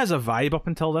 the movie has a vibe up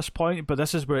until this point, but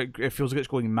this is where it feels like it's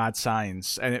going mad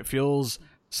science, and it feels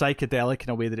psychedelic in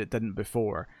a way that it didn't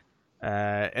before.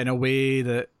 In a way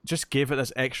that just gave it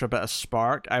this extra bit of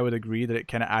spark. I would agree that it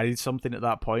kind of added something at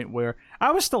that point where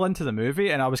I was still into the movie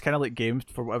and I was kind of like gamed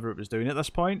for whatever it was doing at this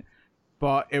point.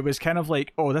 But it was kind of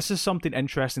like, oh, this is something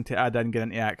interesting to add in, get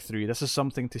into Act 3. This is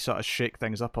something to sort of shake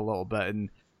things up a little bit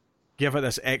and give it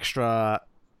this extra,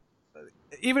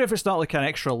 even if it's not like an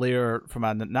extra layer from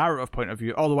a narrative point of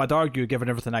view, although I'd argue, given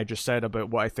everything I just said about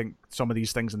what I think some of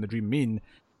these things in the dream mean,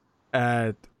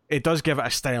 it does give it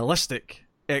a stylistic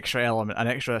extra element, an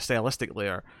extra stylistic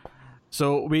layer.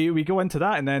 So we go into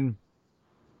that, and then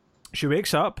she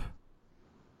wakes up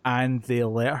and they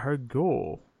let her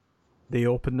go. They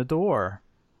open the door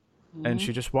and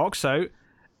she just walks out,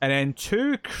 and then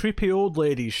two creepy old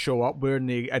ladies show up wearing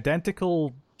the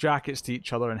identical jackets to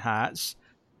each other and hats,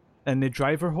 and they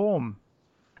drive her home.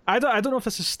 I don't know if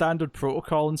this is standard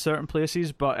protocol in certain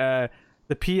places, but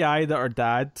the PI that her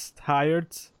dad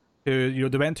hired, who, you know,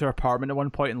 they went to her apartment at one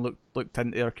point and looked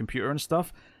into her computer and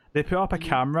stuff. They put up a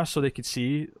camera so they could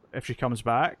see if she comes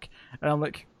back, and I'm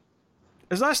like,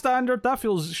 is that standard? That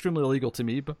feels extremely illegal to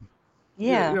me, but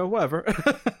Yeah. you know, whatever.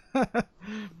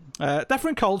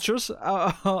 Different cultures.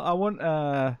 I won't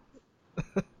I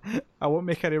won't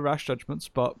make any rash judgments,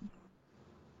 but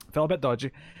felt a bit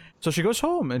dodgy. So she goes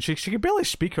home, and she could barely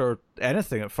speak or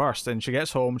anything at first. And she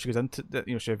gets home, she goes into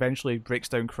she eventually breaks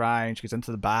down crying. She goes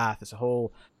into the bath. It's a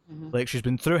whole like, she's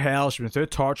been through hell, she's been through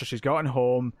torture, she's gotten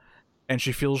home, and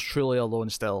she feels truly alone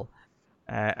still.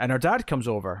 And her dad comes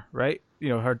over, right? You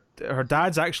know, her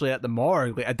dad's actually at the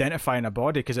morgue, like, identifying a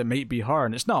body because it might be her,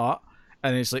 and it's not.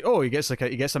 And it's like, oh, he gets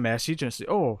a message, and it's like,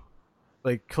 oh,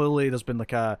 like, clearly there's been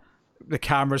like the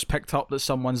camera's picked up that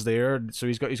someone's there, so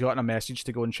he's gotten a message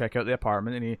to go and check out the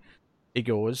apartment, and he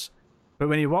goes. But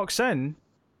when he walks in,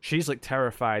 she's like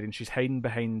terrified, and she's hiding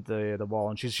behind the wall,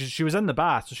 and she was in the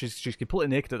bath, so she's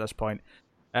completely naked at this point.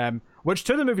 Which,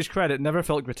 to the movie's credit, never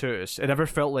felt gratuitous. It never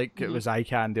felt like it was eye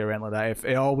candy or anything like that.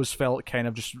 It always felt kind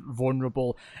of just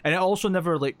vulnerable, and it also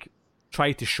never like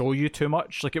tried to show you too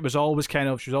much. Like, it was always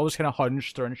she was always kind of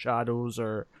hunched or in shadows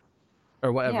or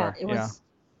whatever. Yeah,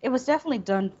 it was definitely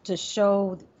done to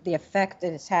show the effect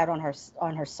that it's had on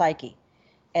her psyche,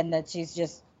 and that she's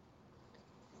just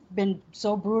been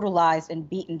so brutalized and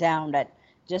beaten down that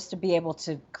just to be able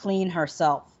to clean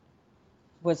herself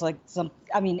was like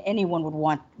anyone would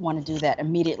want to do that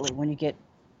immediately when you get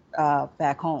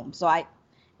back home. So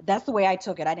that's the way I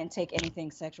took it. I didn't take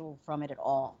anything sexual from it at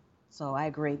all. So I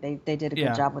agree. They did a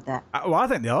good job with that. Well, I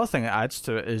think the other thing it adds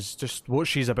to it is just what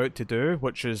she's about to do,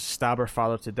 which is stab her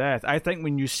father to death. I think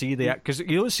when you see because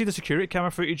you don't see the security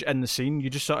camera footage in the scene, you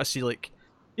just sort of see, like,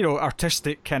 you know,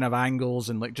 artistic kind of angles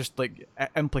and like just like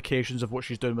implications of what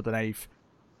she's doing with the knife.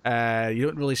 You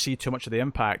don't really see too much of the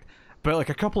impact. But like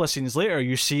a couple of scenes later,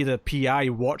 you see the PI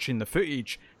watching the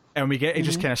footage, and we get to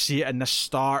just kind of see it in this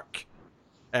stark,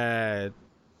 you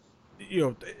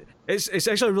know, it's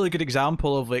actually a really good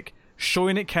example of like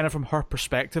showing it kind of from her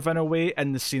perspective in a way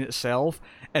in the scene itself,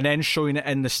 and then showing it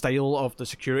in the style of the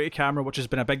security camera, which has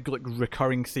been a big like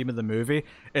recurring theme of the movie,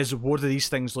 is what do these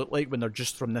things look like when they're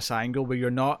just from this angle, where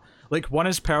you're not like, one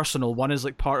is personal, one is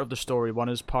like part of the story, one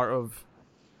is part of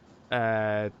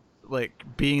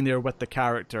like being there with the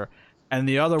character, and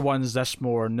the other one's this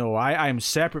more, no, I am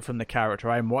separate from the character,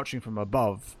 I am watching from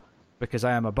above because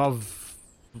I am above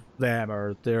them,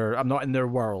 or I'm not in their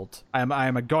world. I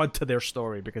am a god to their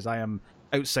story because I am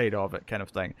outside of it, kind of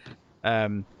thing.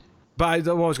 But what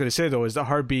I was going to say though is that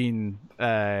her being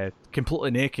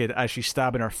completely naked as she's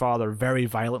stabbing her father very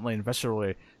violently and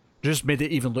viscerally just made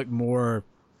it even look more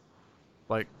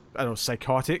like, I don't know,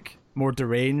 psychotic, more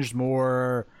deranged,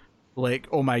 more like,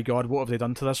 oh my god, what have they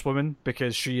done to this woman?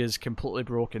 Because she is completely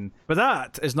broken. But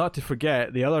that is not to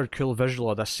forget the other cool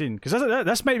visual of this scene, because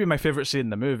this might be my favourite scene in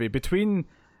the movie. Between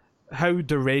how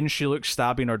deranged she looks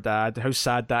stabbing her dad, how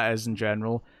sad that is in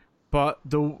general, but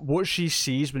what she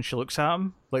sees when she looks at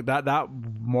him, like that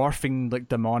morphing, like,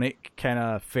 demonic kind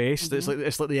of face, it's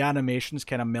like the animations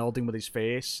kind of melding with his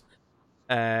face,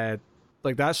 like,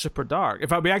 that's super dark. In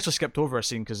fact, we actually skipped over a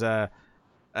scene because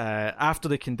after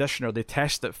the conditioner, they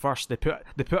test it first. They put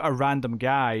a random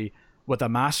guy with a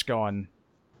mask on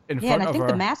in front of her. Yeah, and I think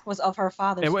the mask was of her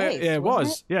father's face. Yeah, it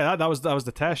was. It? Yeah, that was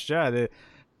the test. Yeah,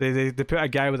 they put a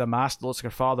guy with a mask that looks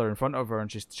like her father in front of her, and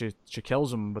she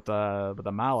kills him with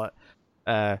a mallet,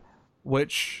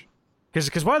 which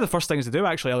Because one of the first things they do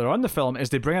actually earlier on in the film is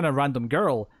they bring in a random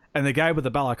girl, and the guy with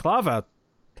the balaclava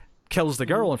kills the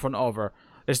girl in front of her.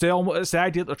 It's the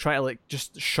idea that they're trying to like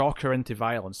just shock her into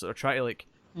violence. That they're trying to like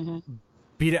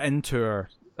beat it into her,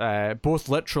 both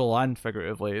literal and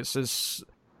figuratively. It's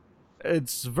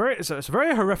a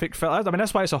very horrific film. I mean,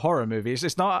 that's why it's a horror movie. It's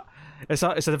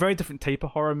a very different type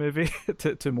of horror movie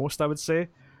to most, I would say,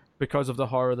 because of the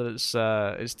horror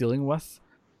that it's dealing with.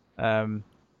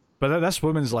 But this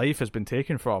woman's life has been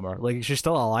taken from her. Like, she's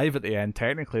still alive at the end,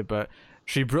 technically, but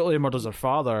she brutally murders her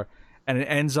father, and it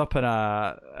ends up in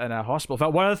a hospital. In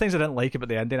fact, one of the things I didn't like about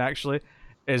the ending, actually,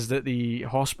 is that the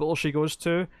hospital she goes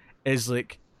to is,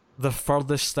 like, the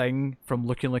furthest thing from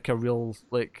looking like a real,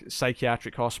 like,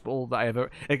 psychiatric hospital that I ever...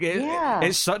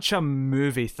 It's such a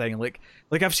movie thing. Like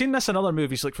I've seen this in other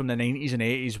movies, like, from the 90s and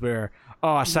 80s, where,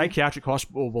 a psychiatric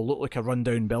hospital will look like a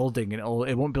rundown building, and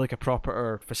it won't be like a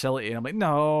proper facility. And I'm like,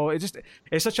 no, it's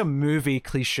such a movie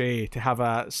cliche to have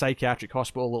a psychiatric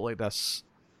hospital look like this.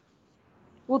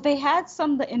 Well, they had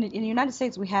some that in the United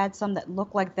States, we had some that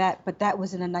looked like that, but that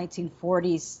was in the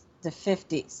 1940s. The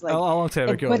 50s, like, a long time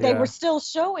ago, but they were still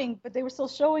showing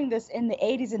this in the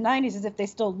 80s and 90s as if they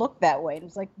still looked that way. And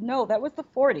it's like, no, that was the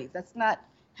 40s. That's not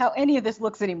how any of this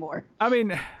looks anymore. I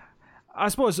mean, I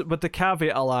suppose with the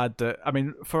caveat I'll add that, I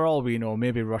mean, for all we know,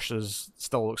 maybe Russia's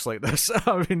still looks like this.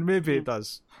 I mean, maybe it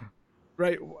does.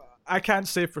 Right? I can't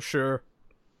say for sure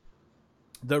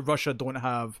that Russia don't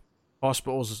have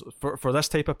hospitals for this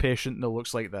type of patient that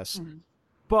looks like this,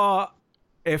 but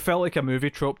it felt like a movie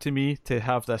trope to me to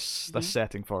have this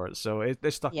setting for it, so it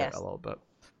stuck out a little bit.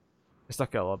 It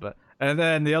stuck out a little bit. And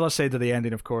then the other side of the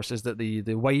ending, of course, is that the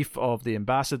wife of the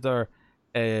ambassador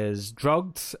is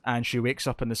drugged, and she wakes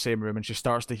up in the same room, and she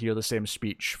starts to hear the same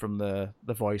speech from the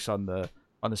voice on the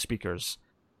speakers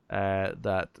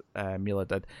that Mila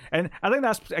did. And I think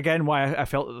that's, again, why I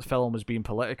felt that the film was being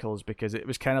political, is because it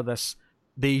was kind of this...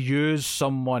 They use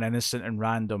someone innocent and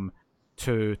random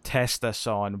to test this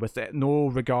on with no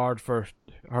regard for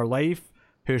her life,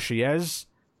 who she is.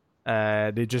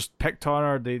 They just picked on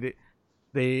her.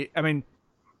 I mean,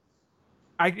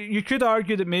 you could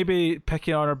argue that maybe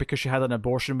picking on her because she had an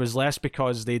abortion was less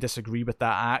because they disagree with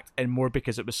that act and more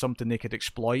because it was something they could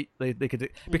exploit. They could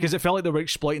because it felt like they were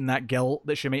exploiting that guilt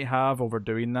that she might have over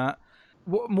doing that.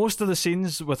 Most of the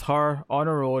scenes with her on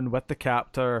her own with the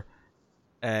captor,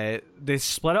 they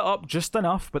split it up just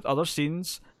enough with other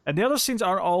scenes. And the other scenes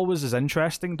aren't always as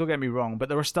interesting, don't get me wrong, but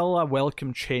there was still a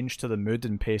welcome change to the mood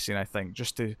and pacing, I think,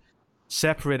 just to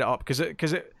separate it up, because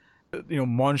it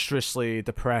monstrously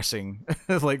depressing,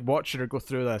 like watching her go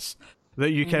through this,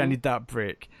 that you kind of need that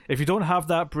break. If you don't have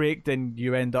that break, then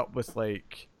you end up with,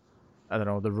 like, I don't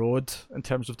know, The Road in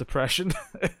terms of depression,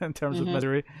 in terms of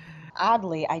misery.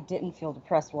 Oddly, I didn't feel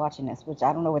depressed watching this, which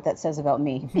I don't know what that says about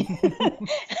me.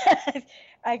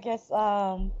 I guess,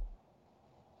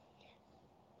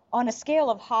 on a scale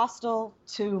of Hostel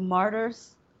to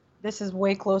Martyrs, this is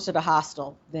way closer to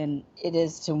Hostel than it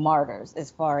is to Martyrs as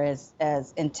far as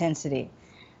intensity.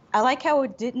 I like how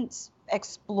it didn't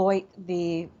exploit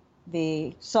the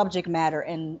subject matter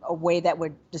in a way that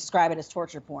would describe it as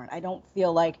torture porn. I don't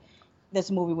feel like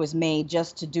this movie was made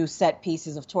just to do set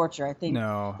pieces of torture. I think,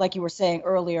 like you were saying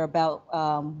earlier about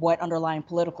what underlying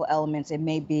political elements it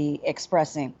may be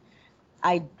expressing,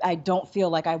 I don't feel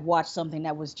like I watched something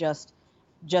that was just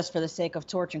for the sake of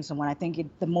torturing someone. I think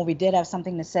the movie did have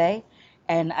something to say,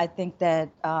 and I think that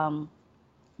the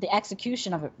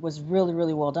execution of it was really,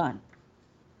 really well done.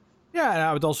 Yeah, and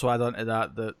I would also add on to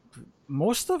that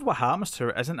most of what happens to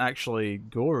her isn't actually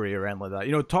gory or anything like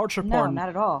that. Torture porn not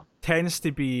at all. Tends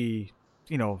to be,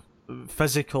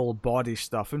 physical body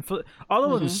stuff. And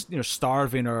other than,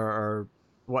 starving or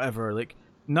whatever, like,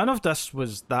 none of this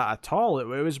was that at all. It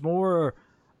was more,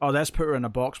 let's put her in a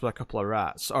box with a couple of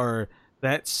rats, or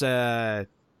let's make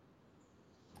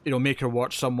her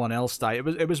watch someone else die.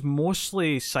 It was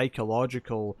mostly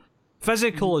psychological,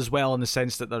 physical as well, in the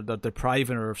sense that they're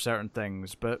depriving her of certain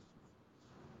things, but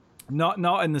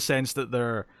not in the sense that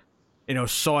they're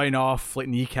sawing off like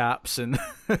kneecaps and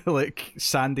like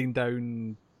sanding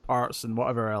down parts and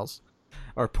whatever else,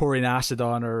 or pouring acid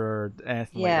on her or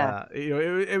anything like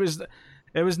that.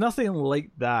 It was nothing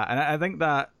like that, and I think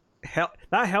that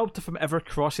helped from ever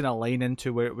crossing a line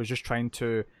into where it was just trying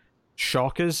to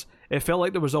shock us. It felt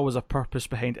like there was always a purpose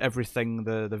behind everything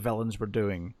the villains were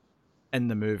doing in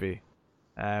the movie.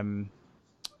 And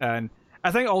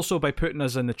I think also by putting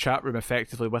us in the chat room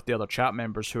effectively with the other chat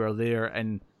members who are there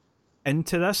and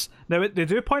into this. Now, they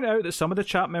do point out that some of the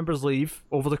chat members leave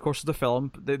over the course of the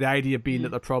film, the idea being that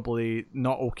they're probably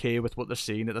not okay with what they're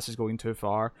seeing, that this is going too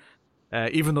far.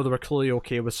 even though they were clearly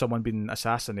okay with someone being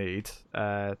assassinated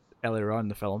earlier on in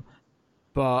the film.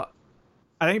 But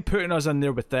I think putting us in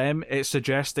there with them, it's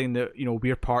suggesting that, you know,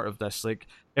 we're part of this. Like,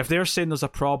 if they're saying there's a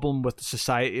problem with the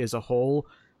society as a whole,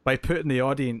 by putting the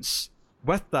audience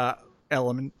with that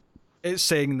element, it's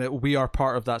saying that we are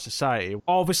part of that society.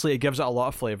 Obviously, it gives it a lot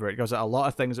of flavour. It gives it a lot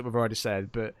of things that we've already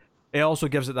said, but it also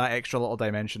gives it that extra little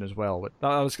dimension as well. But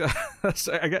that was,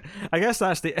 I guess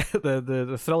that's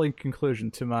the thrilling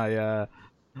conclusion to my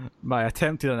my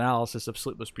attempted analysis of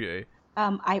Sleepless Beauty.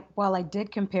 While I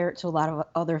did compare it to a lot of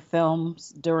other films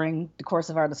during the course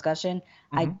of our discussion,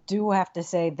 I do have to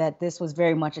say that this was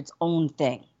very much its own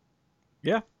thing.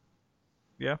 Yeah.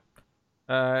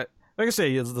 Like I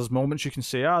say, there's moments you can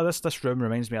say, this room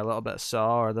reminds me a little bit of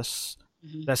Saw, or this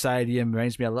idea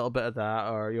reminds me a little bit of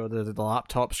that, or, you know, the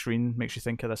laptop screen makes you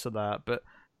think of this or that. But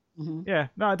yeah,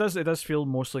 no, it does feel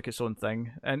most like its own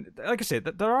thing. And like I said,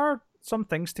 there are some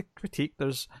things to critique.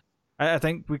 I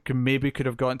think we could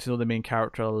have gotten to know the main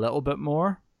character a little bit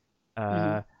more.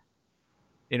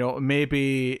 You know,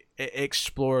 maybe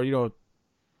explore, you know,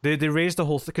 they raised the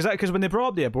whole thing, because when they brought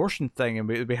up the abortion thing, and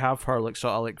we have her like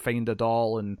sort of like find a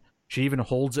doll, and she even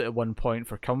holds it at one point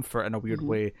for comfort in a weird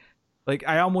way. Like,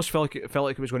 I almost felt like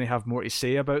it was going to have more to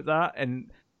say about that,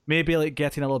 and maybe like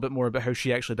getting a little bit more about how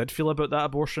she actually did feel about that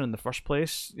abortion in the first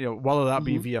place. You know, whether that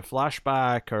be via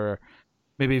flashback or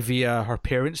maybe via her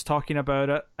parents talking about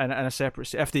it in a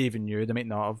separate, if they even knew, they might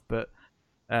not have,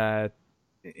 but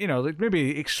you know, like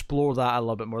maybe explore that a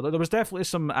little bit more. There was definitely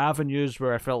some avenues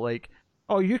where I felt like,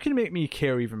 oh, you can make me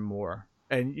care even more,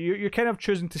 and you're kind of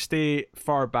choosing to stay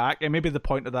far back, and maybe the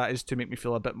point of that is to make me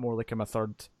feel a bit more like I'm a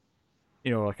third,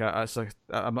 you know, like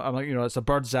I'm like, you know, it's a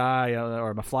bird's eye,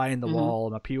 or I'm a fly in the wall,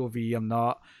 I'm a POV. I'm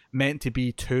not meant to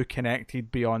be too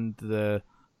connected beyond the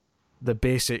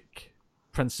basic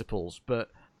principles,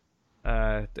 but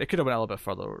it could have went a little bit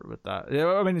further with that.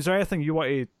 I mean, is there anything you want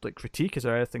to like critique? Is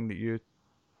there anything that you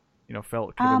know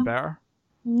felt could have been better?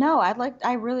 No,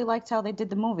 I really liked how they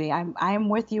did the movie. I'm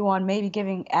with you on maybe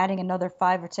adding another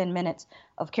 5 or 10 minutes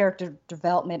of character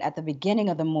development at the beginning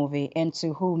of the movie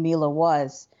into who Mila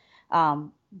was,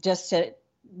 just to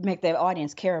make the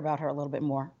audience care about her a little bit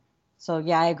more. So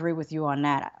yeah, I agree with you on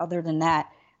that. Other than that,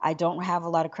 I don't have a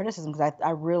lot of criticism, because I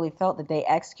really felt that they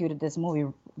executed this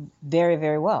movie very,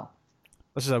 very well.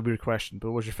 This is a weird question,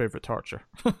 but what's your favorite torture?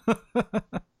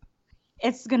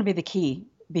 It's going to be the key,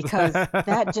 because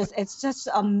it's just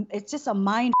a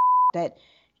mind that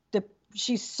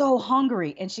she's so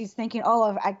hungry, and she's thinking,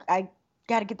 oh, I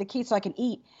got to get the key so I can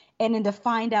eat, and then to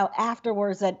find out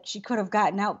afterwards that she could have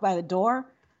gotten out by the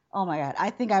door. Oh my God!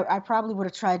 I think I probably would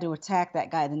have tried to attack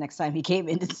that guy the next time he came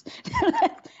in.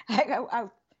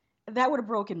 That would have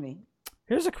broken me.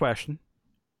 Here's a question.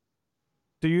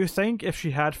 Do you think if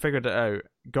she had figured it out,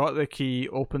 got the key,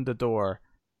 opened the door,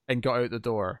 and got out the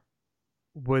door,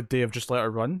 would they have just let her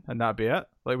run and that'd be it?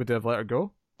 Like, would they have let her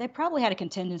go? They probably had a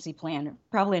contingency plan.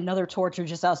 Probably another torture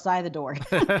just outside the door.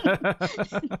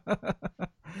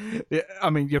 Yeah,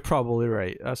 I mean, you're probably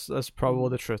right. That's probably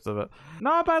the truth of it.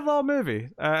 Not a bad little movie,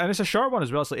 and it's a short one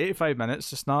as well. It's like 85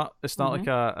 minutes. It's not like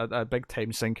a big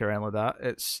time sink or anything like that.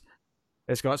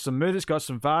 It's got some mood. It's got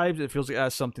some vibes. It feels like it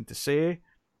has something to say.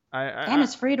 And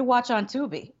it's free to watch on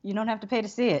Tubi. You don't have to pay to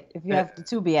see it if you have the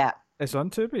Tubi app. It's on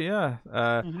Tubi, yeah.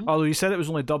 Although you said it was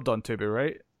only dubbed on Tubi,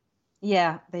 right?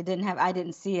 Yeah, they didn't have. I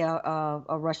didn't see a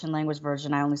Russian language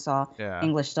version. I only saw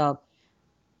English dub.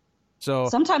 So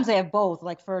sometimes they have both.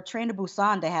 Like for Train to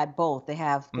Busan, they had both. They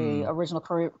have the original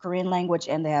Korean language,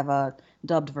 and they have a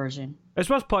dubbed version. It's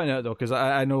worth pointing out though, because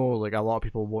I know like a lot of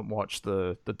people won't watch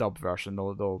the dubbed version.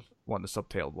 They'll want the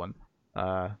subtitled one.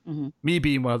 Me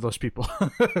being one of those people,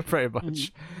 pretty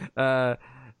much.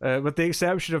 With the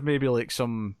exception of maybe like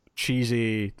some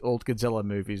cheesy old Godzilla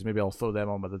movies, maybe I'll throw them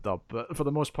on with the dub. But for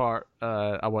the most part,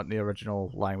 I want the original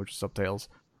language subtitles.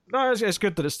 No, it's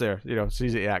good that it's there. You know, it's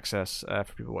easy to access for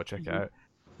people who want to check it out.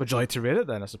 Would you like to rate it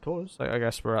then? I suppose. I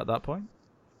guess we're at that point.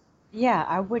 Yeah,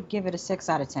 I would give it a 6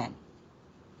 out of 10.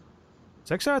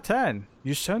 6 out of 10.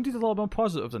 You sounded a little more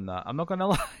positive than that. I'm not gonna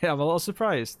lie. I'm a little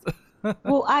surprised.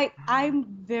 Well, I'm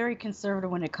very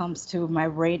conservative when it comes to my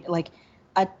rate. Like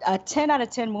a 10 out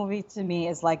of 10 movie to me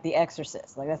is like The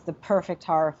Exorcist. Like that's the perfect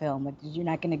horror film. Like you're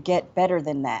not gonna get better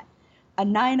than that. A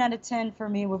 9 out of 10 for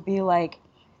me would be like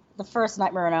the first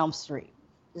Nightmare on Elm Street.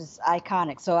 It's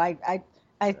iconic. So I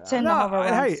tend to hover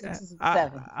around 6 and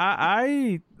 7.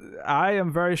 I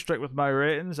am very strict with my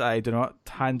ratings. I do not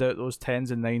hand out those 10s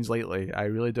and 9s lightly. I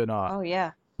really do not. Oh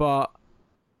yeah. But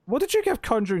what did you give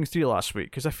Conjuring 3 last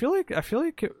week? Because I feel like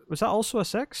was that also a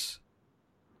 6?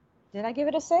 Did I give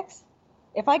it a 6?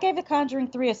 if I gave The Conjuring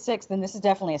 3 a 6, then this is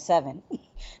definitely a 7.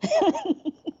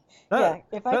 That,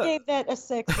 Yeah, if I gave that a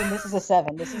 6, then this is a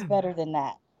 7. This is better than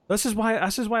that. This is why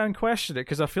I'm questioning it,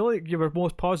 because I feel like you were more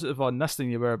positive on this than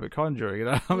you were about Conjuring. You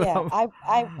know? Yeah,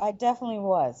 I definitely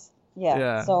was. Yeah.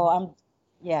 Yeah. So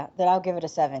then I'll give it a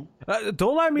 7.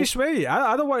 Don't let me sway you.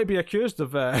 I don't want to be accused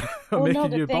of Well, making no,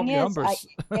 the you bump thing your is, numbers.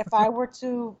 if I were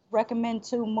to recommend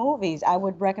 2 movies, I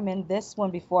would recommend this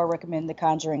one before I recommend The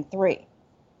Conjuring 3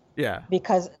 Yeah.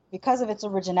 because of its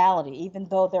originality. Even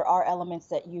though there are elements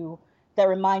that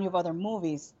remind you of other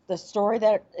movies, the story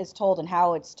that is told and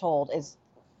how it's told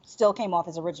still came off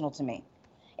as original to me,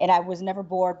 and I was never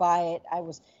bored by it.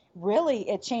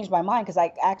 It changed my mind because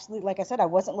I actually, like I said, I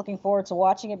wasn't looking forward to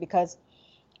watching it because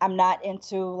I'm not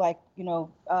into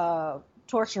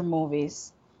torture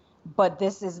movies, but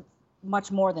this is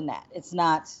much more than that. It's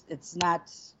not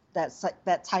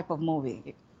that type of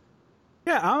movie.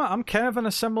 Yeah, I'm kind of in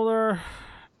a similar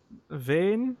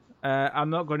vein. I'm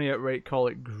not going to outright call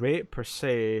it great per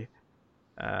se.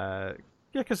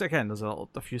 Yeah, because again, there's a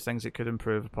few things it could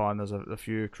improve upon. There's a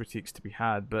few critiques to be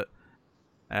had, but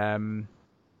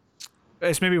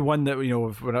it's maybe one that,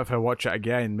 if I watch it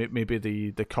again, maybe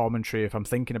the commentary, if I'm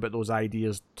thinking about those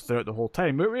ideas throughout the whole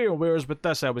time. Whereas with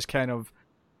this, I was kind of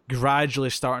gradually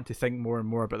starting to think more and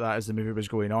more about that as the movie was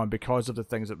going on because of the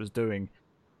things it was doing.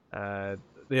 The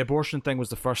abortion thing was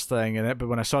the first thing, but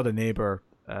when I saw the neighbor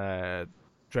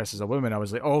dressed as a woman, I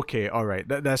was like, okay, all right,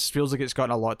 this feels like it's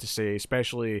gotten a lot to say,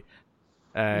 especially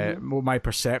my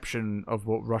perception of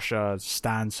what Russia's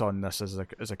stance on this as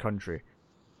a country.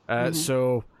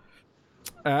 So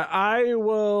I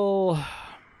will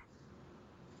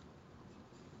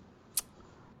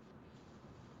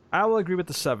agree with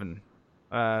the 7.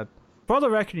 For the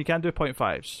record, you can do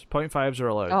 0.5s. 0.5s are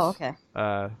allowed. Oh, okay.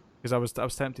 Because I was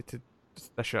tempted to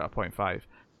dish out a 0.5.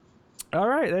 All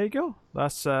right, there you go.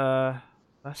 That's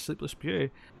Sleepless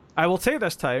Beauty. I will take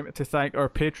this time to thank our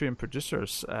Patreon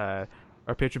producers.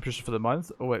 Our Patreon producers for the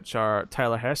month, which are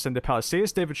Tyler Hess, Cindy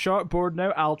Palisades, David Sharp, Board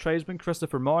Now, Al Treisman,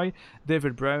 Christopher Moy,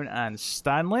 David Brown, and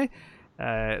Stanley.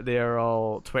 They are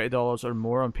all $20 or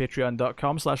more on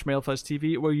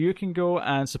patreon.com/MailFuzzTV, where you can go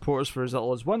and support us for as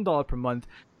little as $1 per month.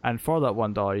 And for that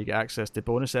 $1, you get access to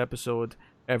bonus episode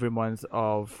every month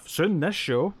of soon this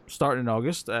show, starting in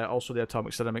August. Also the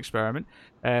Atomic Cinema Experiment.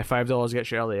 $5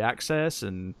 gets you early access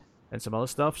and some other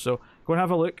stuff. So go and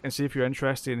have a look and see if you're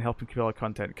interested in helping keep all the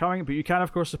content coming. But you can,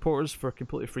 of course, support us for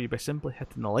completely free by simply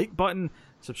hitting the like button,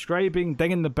 subscribing,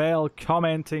 dinging the bell,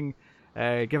 commenting,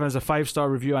 giving us a 5-star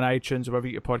review on iTunes, wherever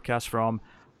you get your podcast from.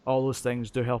 All those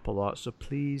things do help a lot. So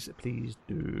please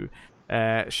do.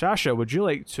 Shasha, would you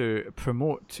like to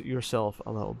promote yourself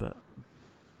a little bit?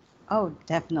 Oh,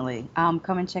 definitely.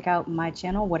 Come and check out my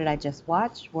channel, What Did I Just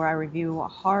Watch, where I review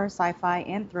horror, sci-fi,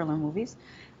 and thriller movies.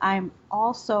 I'm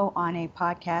also on a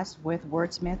podcast with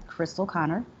wordsmith Crystal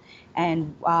Connor,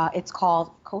 and it's called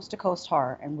Coast to Coast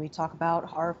Horror, and we talk about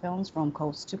horror films from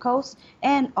coast to coast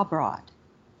and abroad.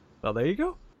 Well, there you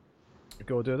go.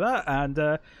 Go do that,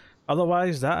 and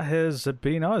otherwise, that has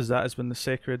been us. That has been the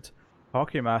Sacred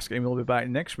Hockey Mask, and we'll be back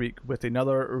next week with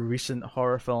another recent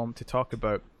horror film to talk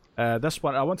about. This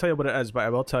one, I won't tell you what it is, but I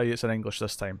will tell you it's in English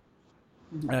this time.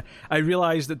 I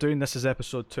realised that doing this as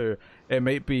episode 2, it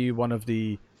might be one of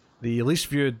the least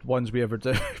viewed ones we ever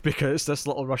do, because it's this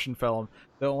little Russian film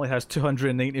that only has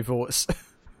 290 votes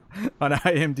on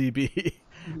IMDb.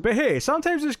 But hey,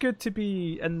 sometimes it's good to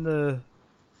be in the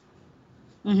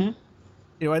in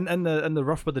the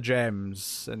rough with the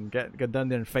gems and get down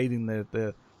there and fighting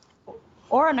the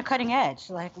or on the cutting edge.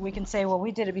 Like, we can say, well,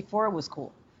 we did it before it was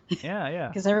cool. Yeah.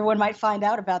 Because everyone might find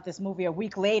out about this movie a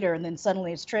week later, and then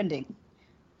suddenly it's trending.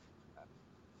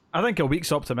 I think a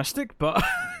week's optimistic, but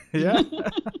yeah.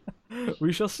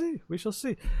 We shall see.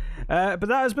 But that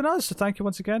has been us, so thank you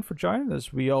once again for joining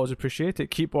us. We always appreciate it.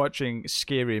 Keep watching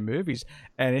scary movies.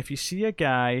 And if you see a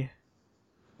guy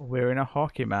wearing a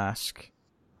hockey mask,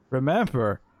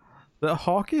 remember that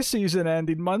hockey season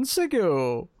ended months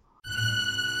ago.